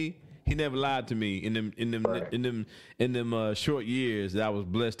done to me, he never lied to me in them short years that I was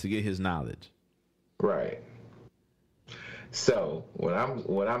blessed to get his knowledge. Right. So what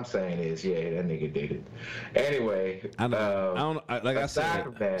I'm saying is, yeah, that nigga did it. Anyway, I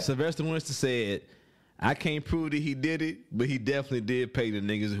said, Sylvester Winston said, I can't prove that he did it, but he definitely did pay the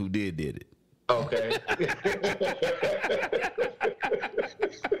niggas who did it. Okay.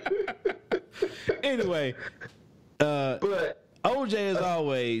 Anyway, but OJ is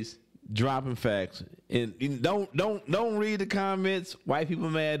always dropping facts, and don't read the comments. White people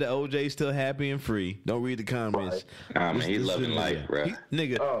mad that OJ still happy and free. Don't read the comments. I mean, he's loving life, bro. He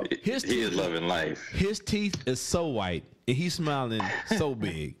is loving life. His teeth is so white, and he's smiling so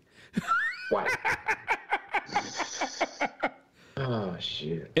big. White. Oh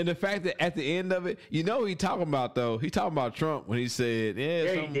shit! And the fact that at the end of it, you know what he talking about though? He talking about Trump when he said,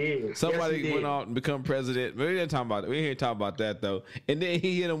 somebody went out and become president. But we didn't talk about it. We ain't talking about that though. And then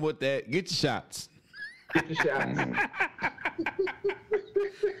he hit him with that, get your shots. Get your shots.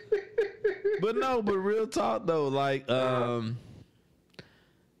 but real talk though, like yeah,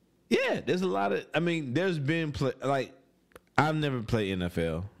 there's a lot of, I mean, there's been I've never played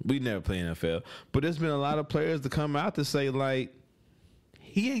NFL. We never play NFL. But there's been a lot of players to come out to say, like,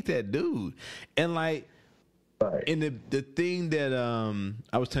 he ain't that dude. And, like, and the thing that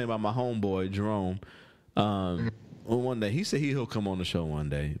I was telling about my homeboy, Jerome, one day, he said he'll come on the show one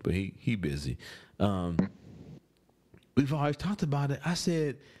day, but he busy. We've always talked about it. I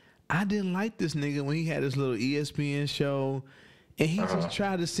said, I didn't like this nigga when he had his little ESPN show. And he just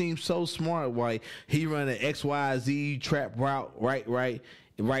tried to seem so smart. Like he run an XYZ trap route, right,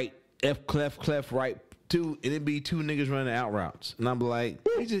 F clef, right, two, and it be two niggas running out routes. And I'm like,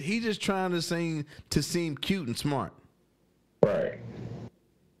 he just trying to seem cute and smart. Right.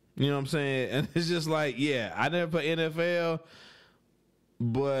 You know what I'm saying? And it's just like, yeah, I never play NFL,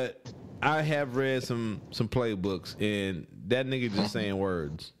 but I have read some playbooks, and that nigga just saying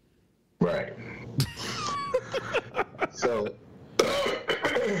words. Right. So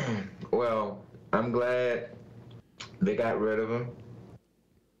well, I'm glad they got rid of him.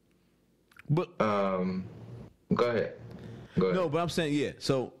 But go ahead. No, but I'm saying, yeah.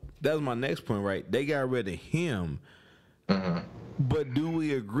 So that was my next point, right? They got rid of him. But do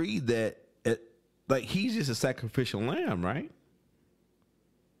we agree that, like, he's just a sacrificial lamb, right?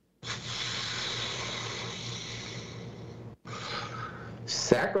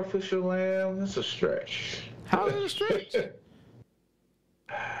 Sacrificial lamb? That's a stretch. How is it a stretch?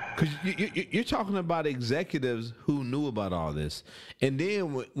 Because you're talking about executives who knew about all this. And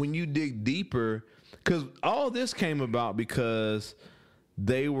then when you dig deeper, because all this came about because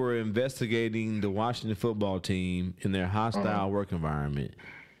they were investigating the Washington football team in their hostile work environment.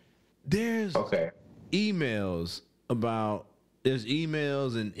 There's emails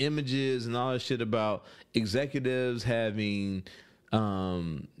and images and all that shit about executives having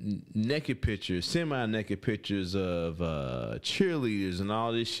naked pictures, semi-naked pictures of cheerleaders and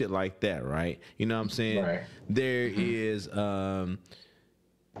all this shit like that, right? You know what I'm saying? Right. There is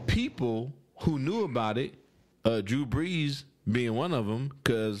people who knew about it, Drew Brees being one of them,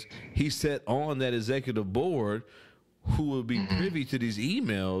 because he sat on that executive board who would be privy to these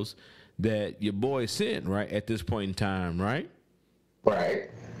emails that your boy sent, right, at this point in time, right? Right.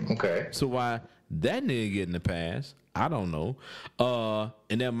 Okay. So why that nigga getting the pass, I don't know.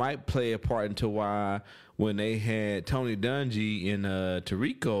 And that might play a part into why when they had Tony Dungy and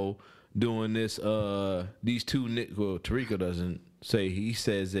Tirico doing this, these two, well, Tirico doesn't say, he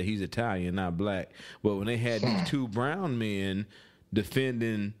says that he's Italian, not black. But when they had these two brown men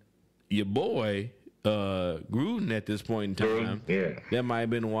defending your boy, Grudden at this point in time, that might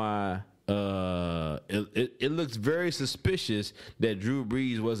have been why it looks very suspicious that Drew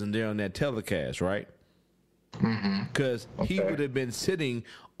Brees wasn't there on that telecast, right? Because he would have been sitting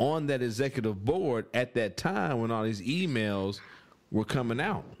on that executive board at that time when all these emails were coming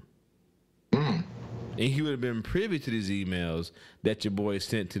out. And he would have been privy to these emails that your boy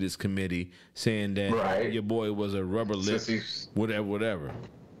sent to this committee saying that your boy was a rubber lip, whatever.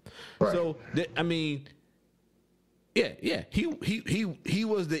 Right. So, I mean, yeah, he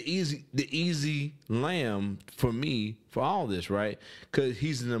was the easy lamb for me for all this, right? Because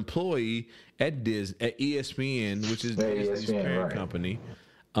he's an employee at ESPN, which is Disney's parent company.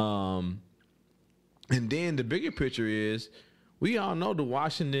 And then the bigger picture is, we all know the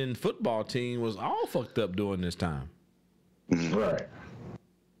Washington football team was all fucked up during this time. Right.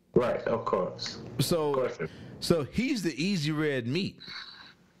 Right, of course. So he's the easy red meat.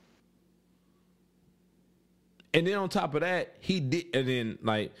 And then on top of that, he did, and then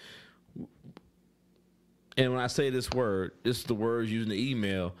like, and when I say this word, this is the words using the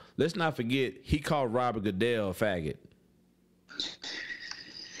email. Let's not forget, he called Robert Goodell a faggot.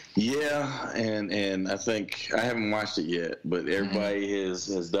 Yeah, and I think I haven't watched it yet, but everybody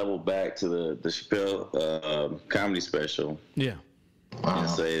has doubled back to the Chappelle comedy special. Yeah. And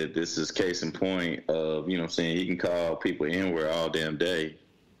say that this is case in point of, you know what I'm saying, he can call people N-word all damn day.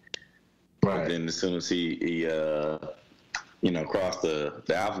 Right. But then as soon as he crossed the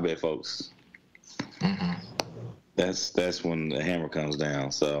alphabet folks, that's when the hammer comes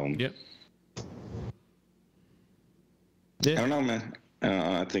down. So yep. I don't know, man.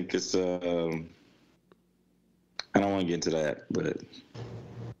 I think it's I don't want to get into that, but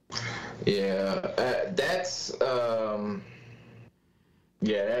that's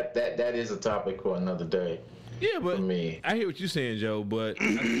that is a topic for another day. Yeah, but for me, I hear what you're saying, Joe. But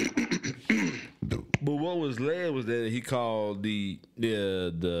what was led was that he called the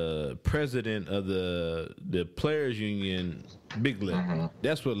president of the players union big lip.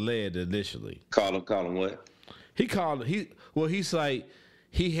 That's what led initially. Call him what? He's like,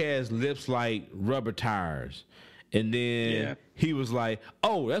 he has lips like rubber tires. And then he was like,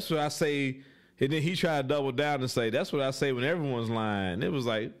 oh, that's what I say. And then he tried to double down and say, that's what I say when everyone's lying. It was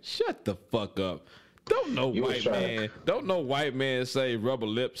like, shut the fuck up. Don't no white man say rubber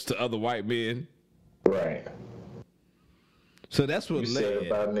lips to other white men. Right. So that's what you led. said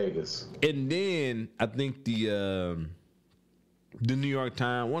about niggas. And then I think the New York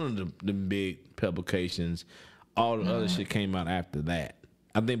Times, one of the big publications, all the other shit came out after that.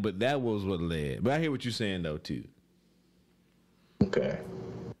 I think, but that was what led. But I hear what you're saying though too. Okay.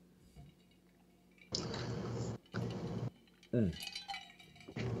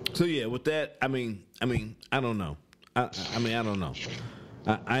 So yeah, with that, I mean, I don't know. I don't know.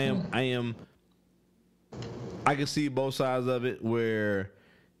 I can see both sides of it. Where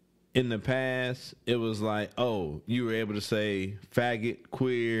in the past it was like, oh, you were able to say faggot,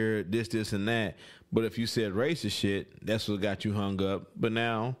 queer, this, and that. But if you said racist shit, that's what got you hung up. But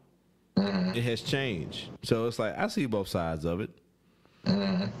now it has changed. So it's like I see both sides of it.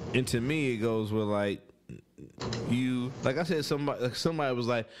 And to me, it goes with like like I said, somebody was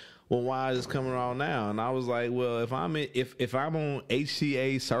like, well, why is this coming around now? And I was like, well, if I'm on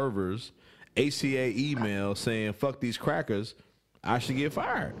HCA servers, HCA email saying fuck these crackers, I should get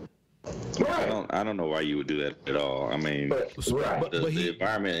fired. Right. I don't know why you would do that at all. I mean, the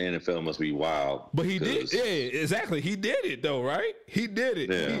environment in the NFL must be wild. But he did, yeah, exactly. He did it though, right? He did it.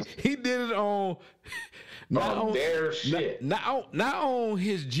 Yeah. He did it on. Not on their shit. Not on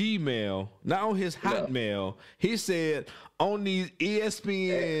his Gmail, not on his Hotmail. He said on these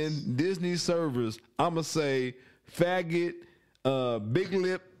ESPN Disney servers, I'ma say faggot, big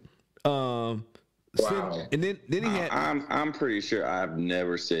lip, Wow. And then he had. I'm pretty sure I've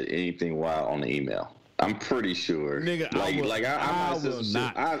never said anything wild on the email. I'm pretty sure. Nigga,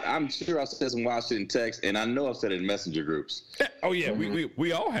 I'm sure I said some wild shit in text, and I know I've said it in messenger groups. Oh yeah,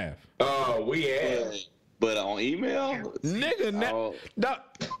 we all have. Oh, we have. But on email, nigga, no.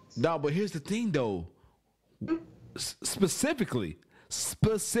 But here's the thing, though. Specifically,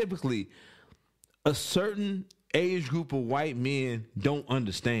 a certain age group of white men don't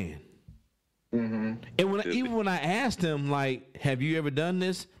understand. And even when I asked them, like, have you ever done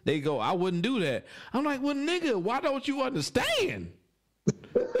this? They go, I wouldn't do that. I'm like, well, nigga, why don't you understand?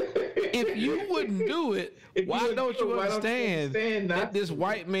 If you wouldn't do it, why don't you understand that this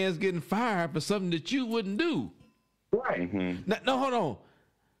white man's getting fired for something that you wouldn't do? Right. No, hold on.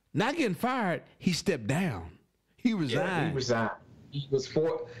 Not getting fired, he stepped down. He resigned. Yeah, he resigned. He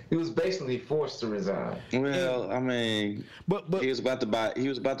was basically forced to resign. Well, I mean, but he was about to buy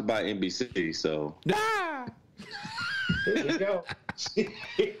NBC, so. There you go.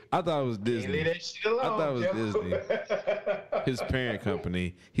 I thought it was Disney. I thought it was Disney. His parent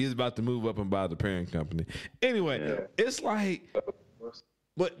company. He was about to move up and buy the parent company. Anyway, it's like,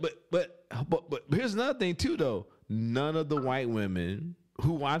 but here's another thing too, though. None of the white women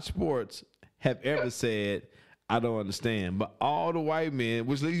who watch sports have ever said, I don't understand. But all the white men,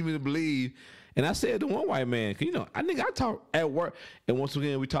 which leads me to believe, and I said to one white man, you know, I think I talk at work, and once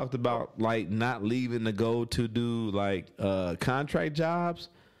again we talked about like not leaving to go to do like contract jobs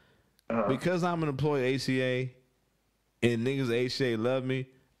because I'm an employee of ACA, and niggas at ACA love me.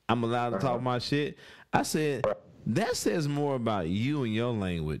 I'm allowed to talk my shit. I said that says more about you and your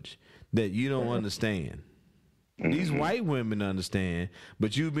language that you don't understand. These white women understand,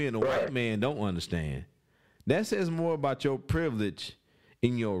 but you being a white man don't understand. That says more about your privilege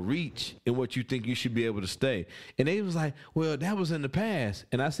in your reach and what you think you should be able to stay. And they was like, well, that was in the past.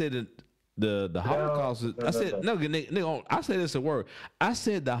 And I said the Holocaust was, I said, nigga, I said this a word. I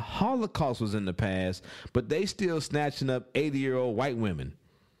said the Holocaust was in the past, but they still snatching up 80-year-old white women.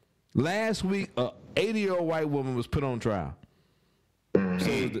 Last week, a 80-year-old white woman was put on trial.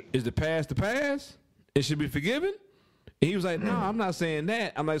 So is the past the past? It should be forgiven? And he was like, no, I'm not saying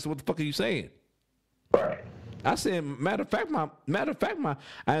that. I'm like, so what the fuck are you saying? Right. I said, matter of fact, I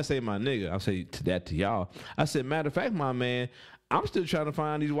didn't say my nigga. I'll say that to y'all. I said, matter of fact, my man, I'm still trying to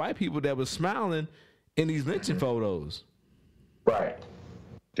find these white people that was smiling in these lynching photos. Right.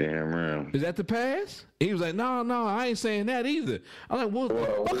 Damn real. Is that the past? He was like, no, I ain't saying that either. I'm like, what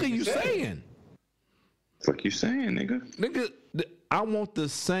the fuck are you saying? Fuck you saying, nigga? Nigga, I want the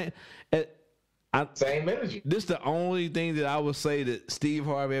same. Same energy. This is the only thing that I would say that Steve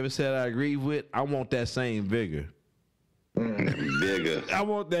Harvey ever said I agree with. I want that same vigor. Vigor. I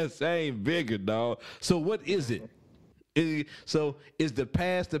want that same vigor, dog. So what is it? Is the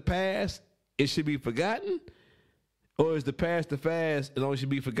past the past? It should be forgotten? Or is the past the past? It only should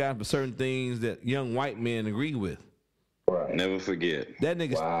be forgotten for certain things that young white men agree with? Right. Never forget. That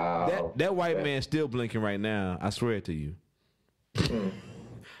nigga, that white man still blinking right now. I swear it to you.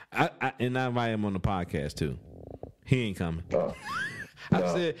 And I invite him on the podcast too. He ain't coming. I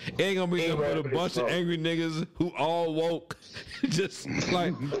said, ain't gonna be with a bunch of angry niggas who all woke. Just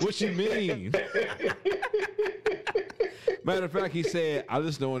like, what you mean? Matter of fact, he said, I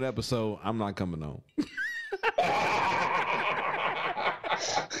listened to one episode, I'm not coming on.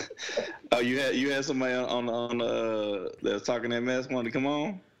 Oh, you had somebody on that was talking that mess wanted to come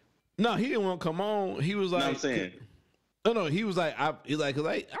on? No, he didn't want to come on. He was like, no, I'm saying. No, he was like, I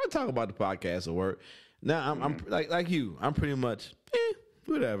talk about the podcast at work. Now I'm like you. I'm pretty much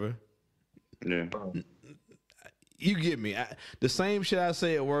whatever. Yeah. You get me. The same shit I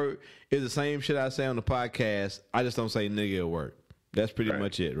say at work is the same shit I say on the podcast. I just don't say nigga at work. That's pretty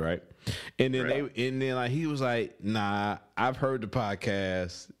much it, right? And then like he was like, nah, I've heard the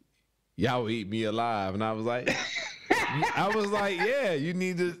podcast. Y'all will eat me alive, and I was like. Yeah, you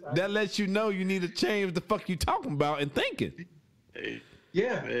need to. That lets you know you need to change what the fuck you talking about and thinking.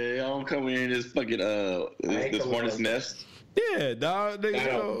 Yeah, man, I don't come in this fucking this hornet's nest. Yeah, dog.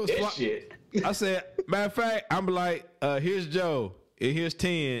 Shit. I said, matter of fact, I'm like, here's Joe, and here's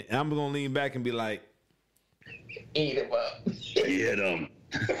 10, and I'm gonna lean back and be like, eat him up. Get him.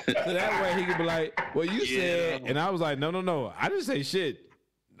 So that way he could be like, well, you said, and I was like, no, I didn't say shit.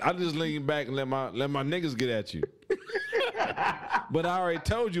 I just lean back and let my niggas get at you. But I already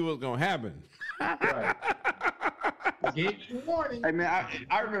told you what's gonna happen. Right. Get warning. Hey man,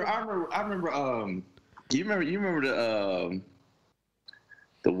 I remember. You remember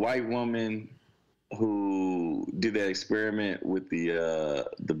the white woman who did that experiment with the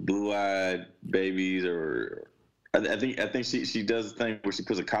blue-eyed babies, or I think she does the thing where she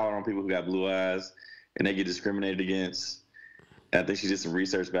puts a collar on people who got blue eyes and they get discriminated against. I think she did some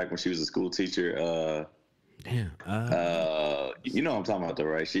research back when she was a school teacher. You know what I'm talking about though,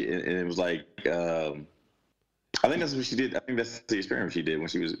 right? And it was like I think that's what she did. I think that's the experiment she did when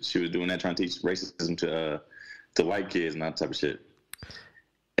she was doing that, trying to teach racism to white kids and that type of shit.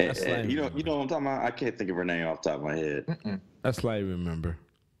 And you know what I'm talking about? I can't think of her name off the top of my head. That's like remember.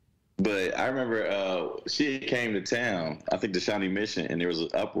 But I remember she came to town, I think the Shawnee Mission, and there was an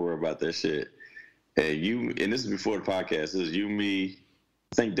uproar about that shit. And this is before the podcast. This is you, me,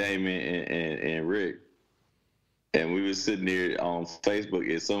 I think Damon and Rick. And we was sitting there on Facebook,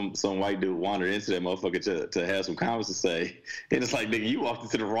 and some white dude wandered into that motherfucker to have some comments to say. And it's like, nigga, you walked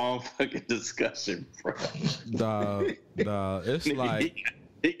into the wrong fucking discussion, bro. Dog, it's like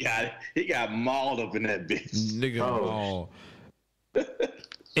he got mauled up in that bitch. Nigga mauled.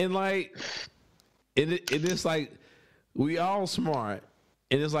 And like, it's like we all smart,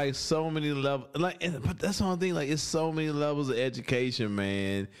 and it's like so many levels. But that's the only thing. Like, it's so many levels of education,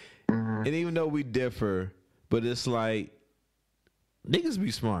 man. And even though we differ. But it's like, niggas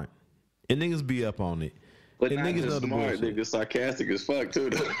be smart, and niggas be up on it. But and not niggas just smart, niggas sarcastic as fuck too.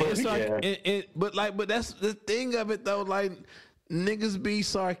 But that's the thing of it though. Like, niggas be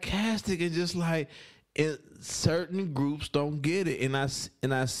sarcastic and just like, certain groups don't get it, and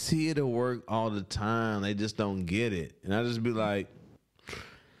I see it at work all the time. They just don't get it, and I just be like,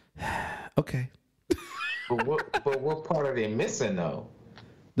 okay. But what part are they missing though?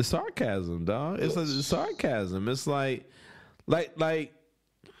 The sarcasm, dog. It's like the sarcasm. It's like the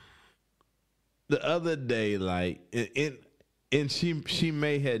other day, like, and she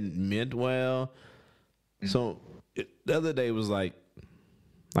may have meant well. So the other day was like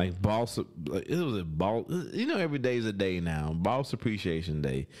boss. Like, it was a boss. You know, every day is a day now. Boss Appreciation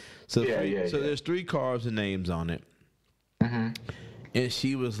Day. So there's 3 cards and names on it. And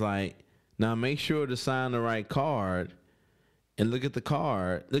she was like, "Now make sure to sign the right card." And look at the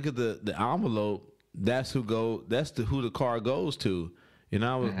card. Look at the envelope. That's who the card goes to. And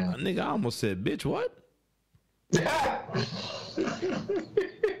I was nigga. I almost said, "Bitch, what?"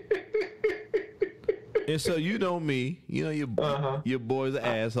 And so you know me. You know your boy's an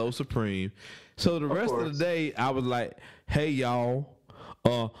asshole supreme. So the rest of the day, I was like, "Hey y'all,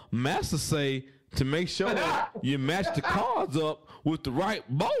 Master say to make sure you match the cards up with the right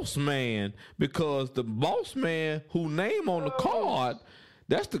boss man, because the boss man who name on the card,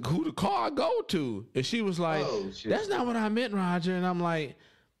 that's who the card go to." And she was like, "That's not what I meant, Roger." And I'm like,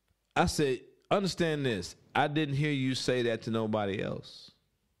 I said, "Understand this. I didn't hear you say that to nobody else."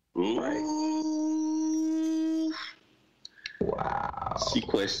 Right. Wow. She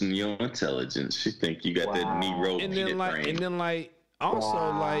questioned your intelligence. She think you got that Negro. And then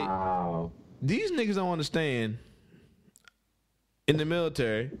also these niggas don't understand. In the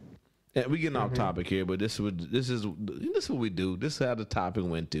military, and we getting off topic here, but this is what we do. This is how the topic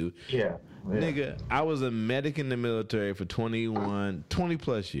went to. Yeah. Nigga, I was a medic in the military for 20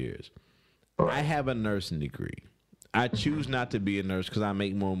 plus years. Right. I have a nursing degree. I choose not to be a nurse because I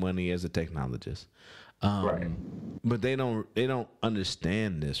make more money as a technologist. Right. But they don't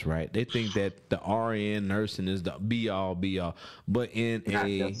understand this, right? They think that the RN nursing is the be all. But in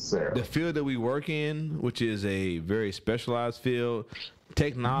the field that we work in, which is a very specialized field,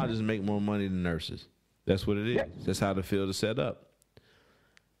 technologists make more money than nurses. That's what it is. That's how the field is set up.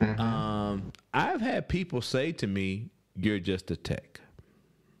 I've had people say to me, "You're just a tech."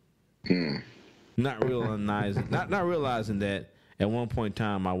 Not realizing that at one point in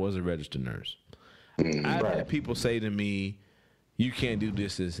time I was a registered nurse. I've had people say to me, "You can't do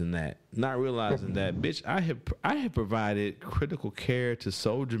this, and that," not realizing that, bitch, I have provided critical care to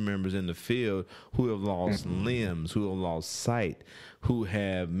soldier members in the field who have lost limbs, who have lost sight, who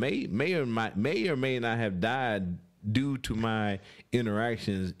have may or may not have died due to my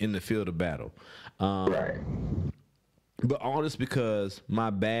interactions in the field of battle. But all this because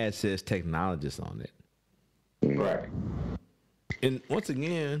my badge says technologist on it. Right. And once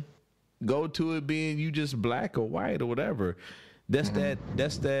again, go to it being you just black or white or whatever. That's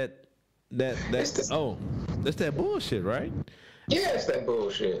that's that bullshit, right? Yeah, it's that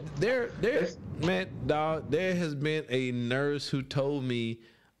bullshit. Man, dog, there has been a nurse who told me,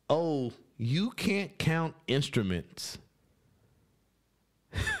 "Oh, you can't count instruments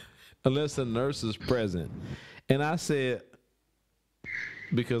unless a nurse is present." And I said,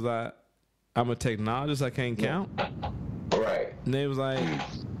 because I'm a technologist, I can't count. Right. And they was like,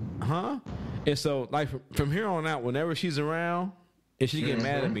 huh? And so, like, from here on out, whenever she's around and she get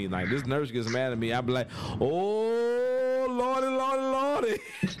mad at me, like this nurse gets mad at me, I be like, oh, Lordy.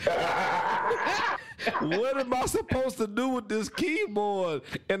 What am I supposed to do with this keyboard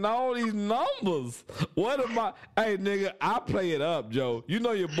and all these numbers? What am I? Hey, nigga, I play it up, Joe. You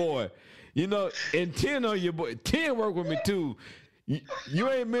know your boy. You know, and 10 on your boy. 10 work with me, too. You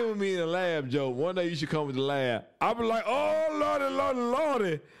ain't been with me in the lab, Joe. One day you should come to the lab. I'll be like, oh,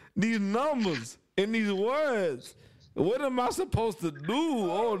 Lordy. These numbers and these words. What am I supposed to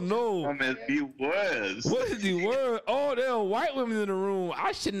do? Oh, no. I mean, the words. What is the word? Oh, there are white women in the room.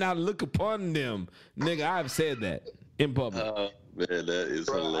 I should not look upon them. Nigga, I've said that in public. Man, that is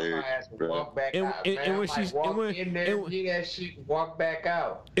hilarious, bro. Walk back out, and when she's in there, do that shit, walk back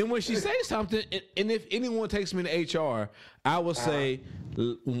out. And when she says something, and if anyone takes me to HR, I will say,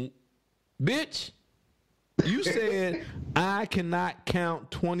 bitch, you said I cannot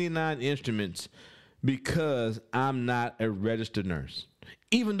count 29 instruments because I'm not a registered nurse.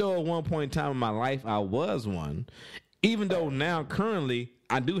 Even though at one point in time in my life I was one, even though now currently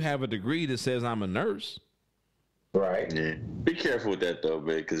I do have a degree that says I'm a nurse. Right. Yeah. Be careful with that though,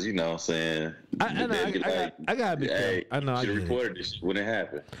 man, because you know what I'm saying. I gotta be careful. I know. I should have reported this when it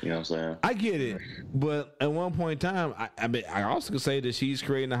happened. You know what I'm saying? I get it, but at one point in time, I also could say that she's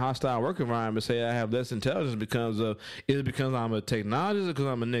creating a hostile work environment. Say I have less intelligence because I'm a technologist or because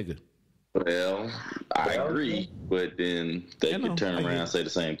I'm a nigga. Well, I agree, but then they could turn around and say the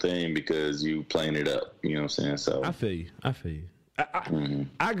same thing because you playing it up. You know what I'm saying? So I feel you.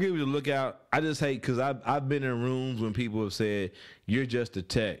 I agree with the lookout. I just hate because I've been in rooms when people have said you're just a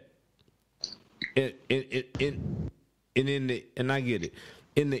tech, and I get it.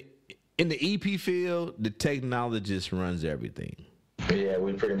 In the EP field, the technologist runs everything. Yeah,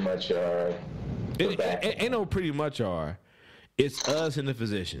 we pretty much are. Ain't no pretty much are. It's us and the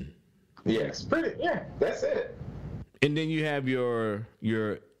physician. Yes, that's it. And then you have your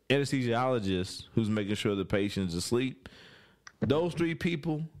anesthesiologist who's making sure the patient's asleep. Those three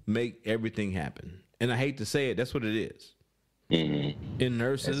people make everything happen. And I hate to say it, that's what it is. Mm-hmm. And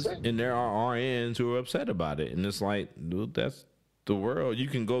nurses, and there are RNs who are upset about it. And it's like, dude, that's the world. You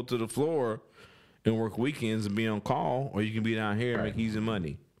can go to the floor and work weekends and be on call, or you can be down here and make easy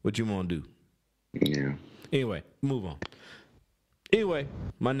money. What you want to do? Yeah. Anyway, move on. Anyway,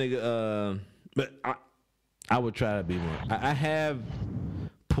 my nigga, but I would try to be more. I have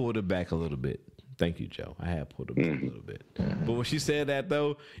pulled it back a little bit. Thank you, Joe. I have pulled it back a little bit. But when she said that,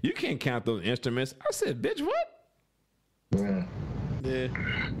 though, you can't count those instruments. I said, bitch, what? Yeah.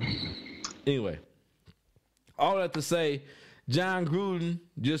 Anyway, all that to say, John Gruden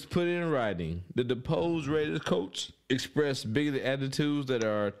just put in writing the deposed Raiders coach expressed bigoted attitudes that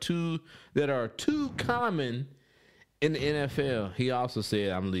are too common in the NFL. He also said,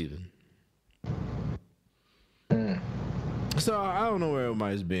 I'm leaving. So I don't know where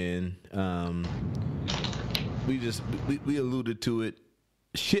everybody's been. We alluded to it.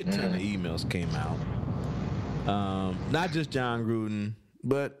 Shit ton of emails came out. Not just John Gruden,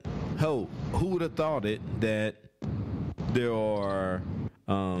 but who would have thought it that there are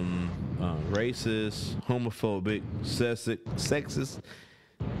racist, homophobic, sexist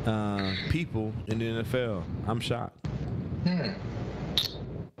people in the NFL? I'm shocked.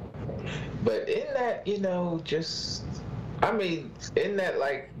 But isn't that, isn't that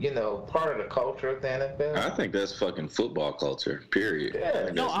part of the culture of the NFL? I think that's fucking football culture, period. Yeah.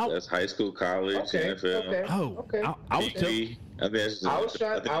 That's high school, college, NFL. I was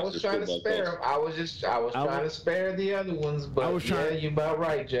trying to spare him. I was trying to spare the other ones, but you're about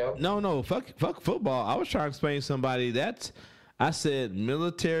right, Joe. No, fuck football. I was trying to explain to somebody I said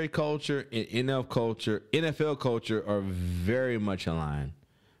military culture and NFL culture are very much aligned.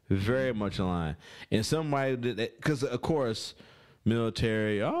 Very much aligned. And somebody because of course,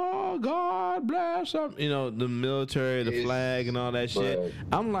 military, oh God bless them, the military, the flag and all that shit.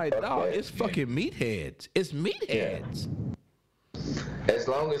 I'm like, it's fucking meatheads. It's meatheads. Yeah. As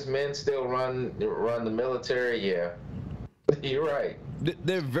long as men still run the military, yeah. You're right.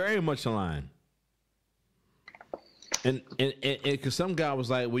 They're very much aligned. And because some guy was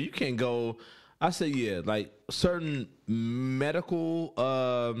like, well, you can't go. I said, yeah, like certain medical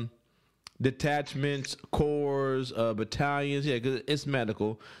detachments, corps, battalions. Yeah, because it's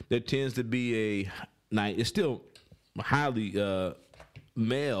medical. There tends to be it's still highly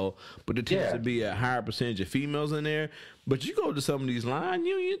male, but there tends to be a higher percentage of females in there. But you go to some of these line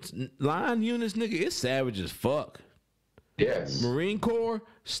units, nigga, it's savage as fuck. Yes. Marine Corps,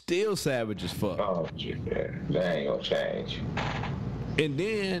 still savage as fuck. Oh, yeah. That ain't gonna change. And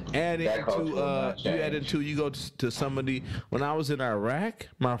then you go to some of the, when I was in Iraq,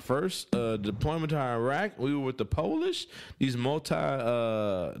 my first deployment to Iraq, we were with the Polish, these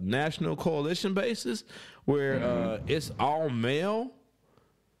multi-national coalition bases where it's all male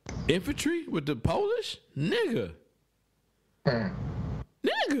infantry with the Polish. Nigga.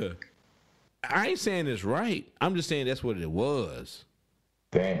 I ain't saying it's right. I'm just saying that's what it was.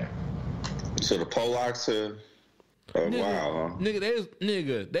 Damn. So the Polacks are wow, huh?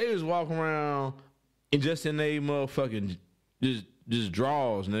 Nigga, they was walking around and just in they motherfucking just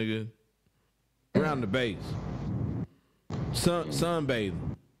draws, nigga. Around the base. Sunbathing.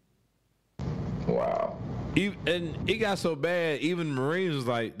 Wow. And it got so bad, even the Marines was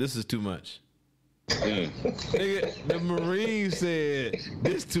like, this is too much. Nigga, the Marines said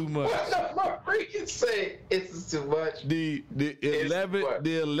this too much. The Marines say it's too much. The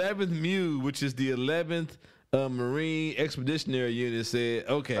 11th MU, which is the 11th Marine Expeditionary Unit, said,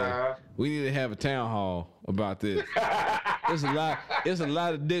 okay, we need to have a town hall about this. There's a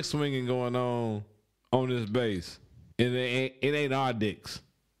lot of dick swinging going on this base, and it ain't our dicks.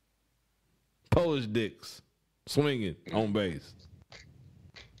 Polish dicks swinging on base.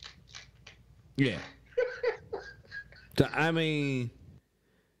 Yeah. So I mean,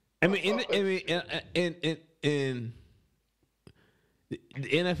 in the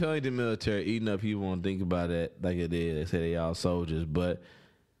NFL ain't the military, even though people want to think about it like it is. They say they all soldiers, but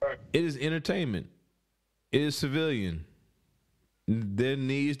it is entertainment. It is civilian. There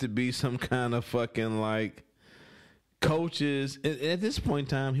needs to be some kind of fucking like coaches. And at this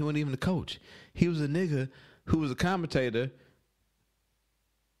point in time, he wasn't even a coach. He was a nigga who was a commentator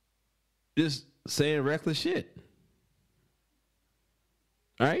just saying reckless shit.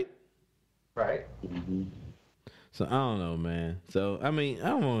 Right? Right. Mm-hmm. So I don't know, man. So I mean, I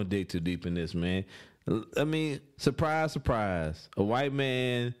don't want to dig too deep in this, man. I mean, surprise, surprise. A white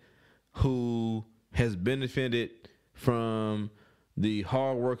man who has benefited from the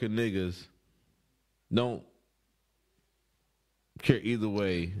hard-working niggas don't care either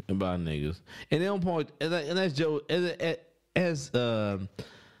way about niggas. And they don't point, and that's Joe, as I'm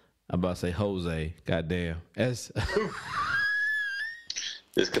about to say Jose, goddamn. As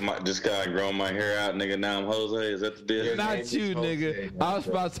This guy growing my hair out, nigga. Now I'm Jose. Is that the deal? Not you, nigga. I was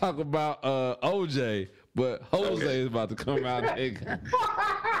about to talk about OJ, but Jose is about to come out, nigga.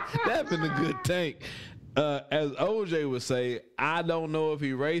 That's been a good tank. As OJ would say, I don't know if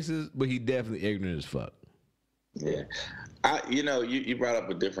he racist, but he definitely ignorant as fuck. Yeah, you brought up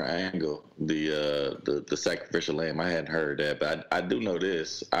a different angle, the sacrificial lamb. I hadn't heard that, but I do know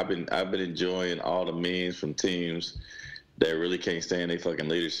this. I've been enjoying all the memes from teams that really can't stand their fucking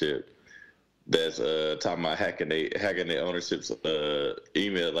leadership. That's talking about hacking their ownership's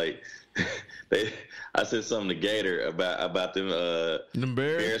email. Like I said something to Gator about them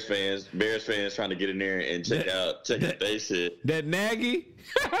Bears fans trying to get in there and check out their shit. That Nagy?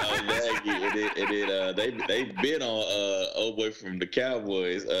 Nagy. And then they bid on old boy from the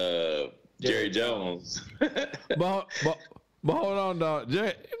Cowboys, Jerry Jones. But hold on, dog.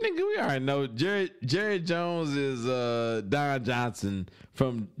 Nigga, we already know Jerry Jones is Don Johnson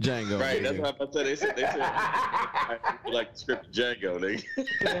from Django. Right, nigga. That's what I said. They said like the script of Django, nigga.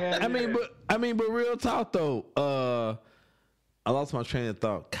 I mean, but real talk though. I lost my train of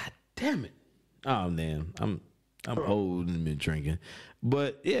thought. God damn it. Oh damn. I'm old and been drinking.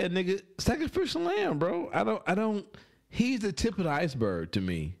 But yeah, nigga, sacrificial lamb, bro. I don't he's the tip of the iceberg to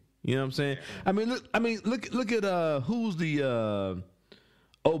me. You know what I'm saying? I mean, look at who's the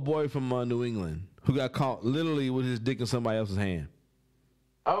old boy from New England who got caught literally with his dick in somebody else's hand.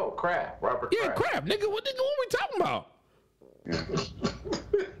 Oh, crap, Robert. Yeah, crap, nigga. What we talking about?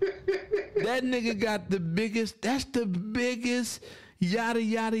 That nigga got the biggest. That's the biggest yada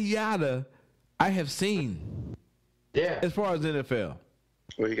yada yada I have seen. Yeah. As far as NFL.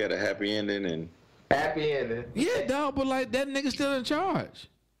 Well, he got a happy ending. Yeah, dog. But like that nigga still in charge.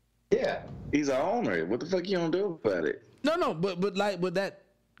 Yeah, he's an owner. What the fuck you gonna do about it? No, but that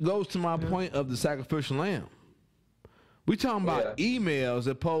goes to my point of the sacrificial lamb. We talking about emails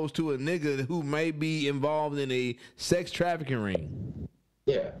opposed to a nigga who may be involved in a sex trafficking ring.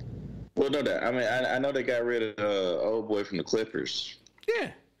 Yeah. Well, no, that I mean, I know they got rid of old boy from the Clippers.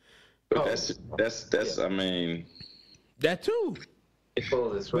 Yeah. But that's I mean, that too.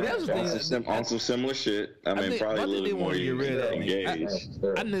 But that was on some similar shit. I mean, probably a little bit more engaged.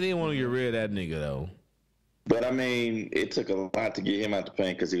 I knew they want to get rid of that nigga though. But I mean, it took a lot to get him out the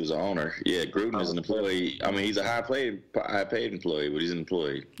paint because he was an owner. Yeah, Grudden is an employee. I mean, he's a high paid employee, but he's an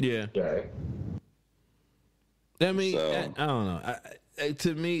employee. Yeah. Okay. I mean, I don't know.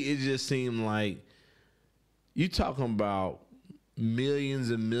 To me, it just seemed like you talking about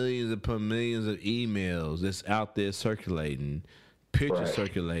millions and millions upon millions of emails that's out there circulating, pictures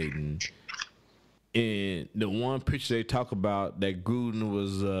circulating. And the one picture they talk about that Grudden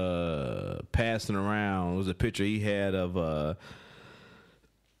was passing around was a picture he had of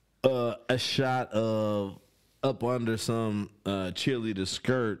a shot of up under some cheerleader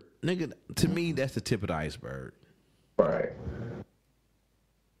skirt. Nigga, to me, that's the tip of the iceberg. Right.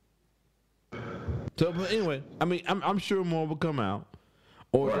 So, but anyway, I mean, I'm sure more will come out,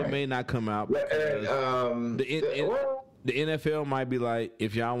 or it may not come out. The NFL might be like,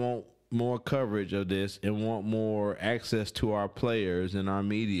 if y'all want more coverage of this and want more access to our players and our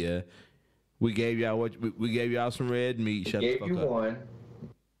media, we gave y'all we gave y'all some red meat. Shut the fuck up.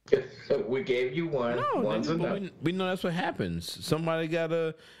 We gave you one. No, we know that's what happens. Somebody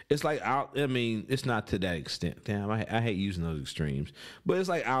gotta. It's like I mean, it's not to that extent. Damn, I hate using those extremes, but it's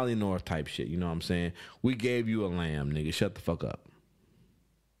like Ollie North type shit. You know what I'm saying? We gave you a lamb, nigga. Shut the fuck up.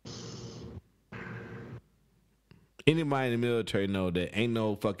 Anybody in the military know that ain't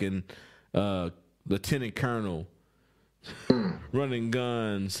no fucking lieutenant colonel running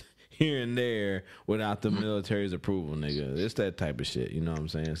guns here and there without the military's approval, nigga. It's that type of shit, you know what I'm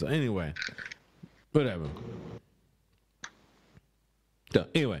saying? So anyway, whatever. So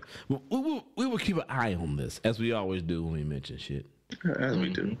anyway, we will keep an eye on this, as we always do when we mention shit. As we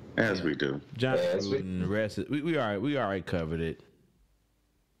do. John Gruden, the rest of, we already covered it.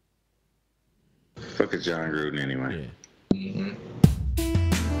 Fuck a John Gruden anyway. Yeah. Mm-hmm.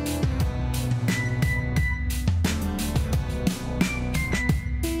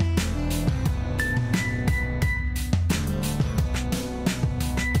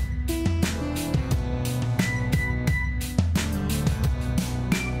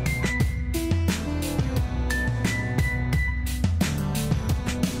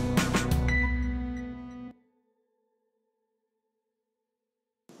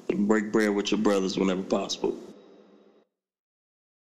 Break bread with your brothers whenever possible.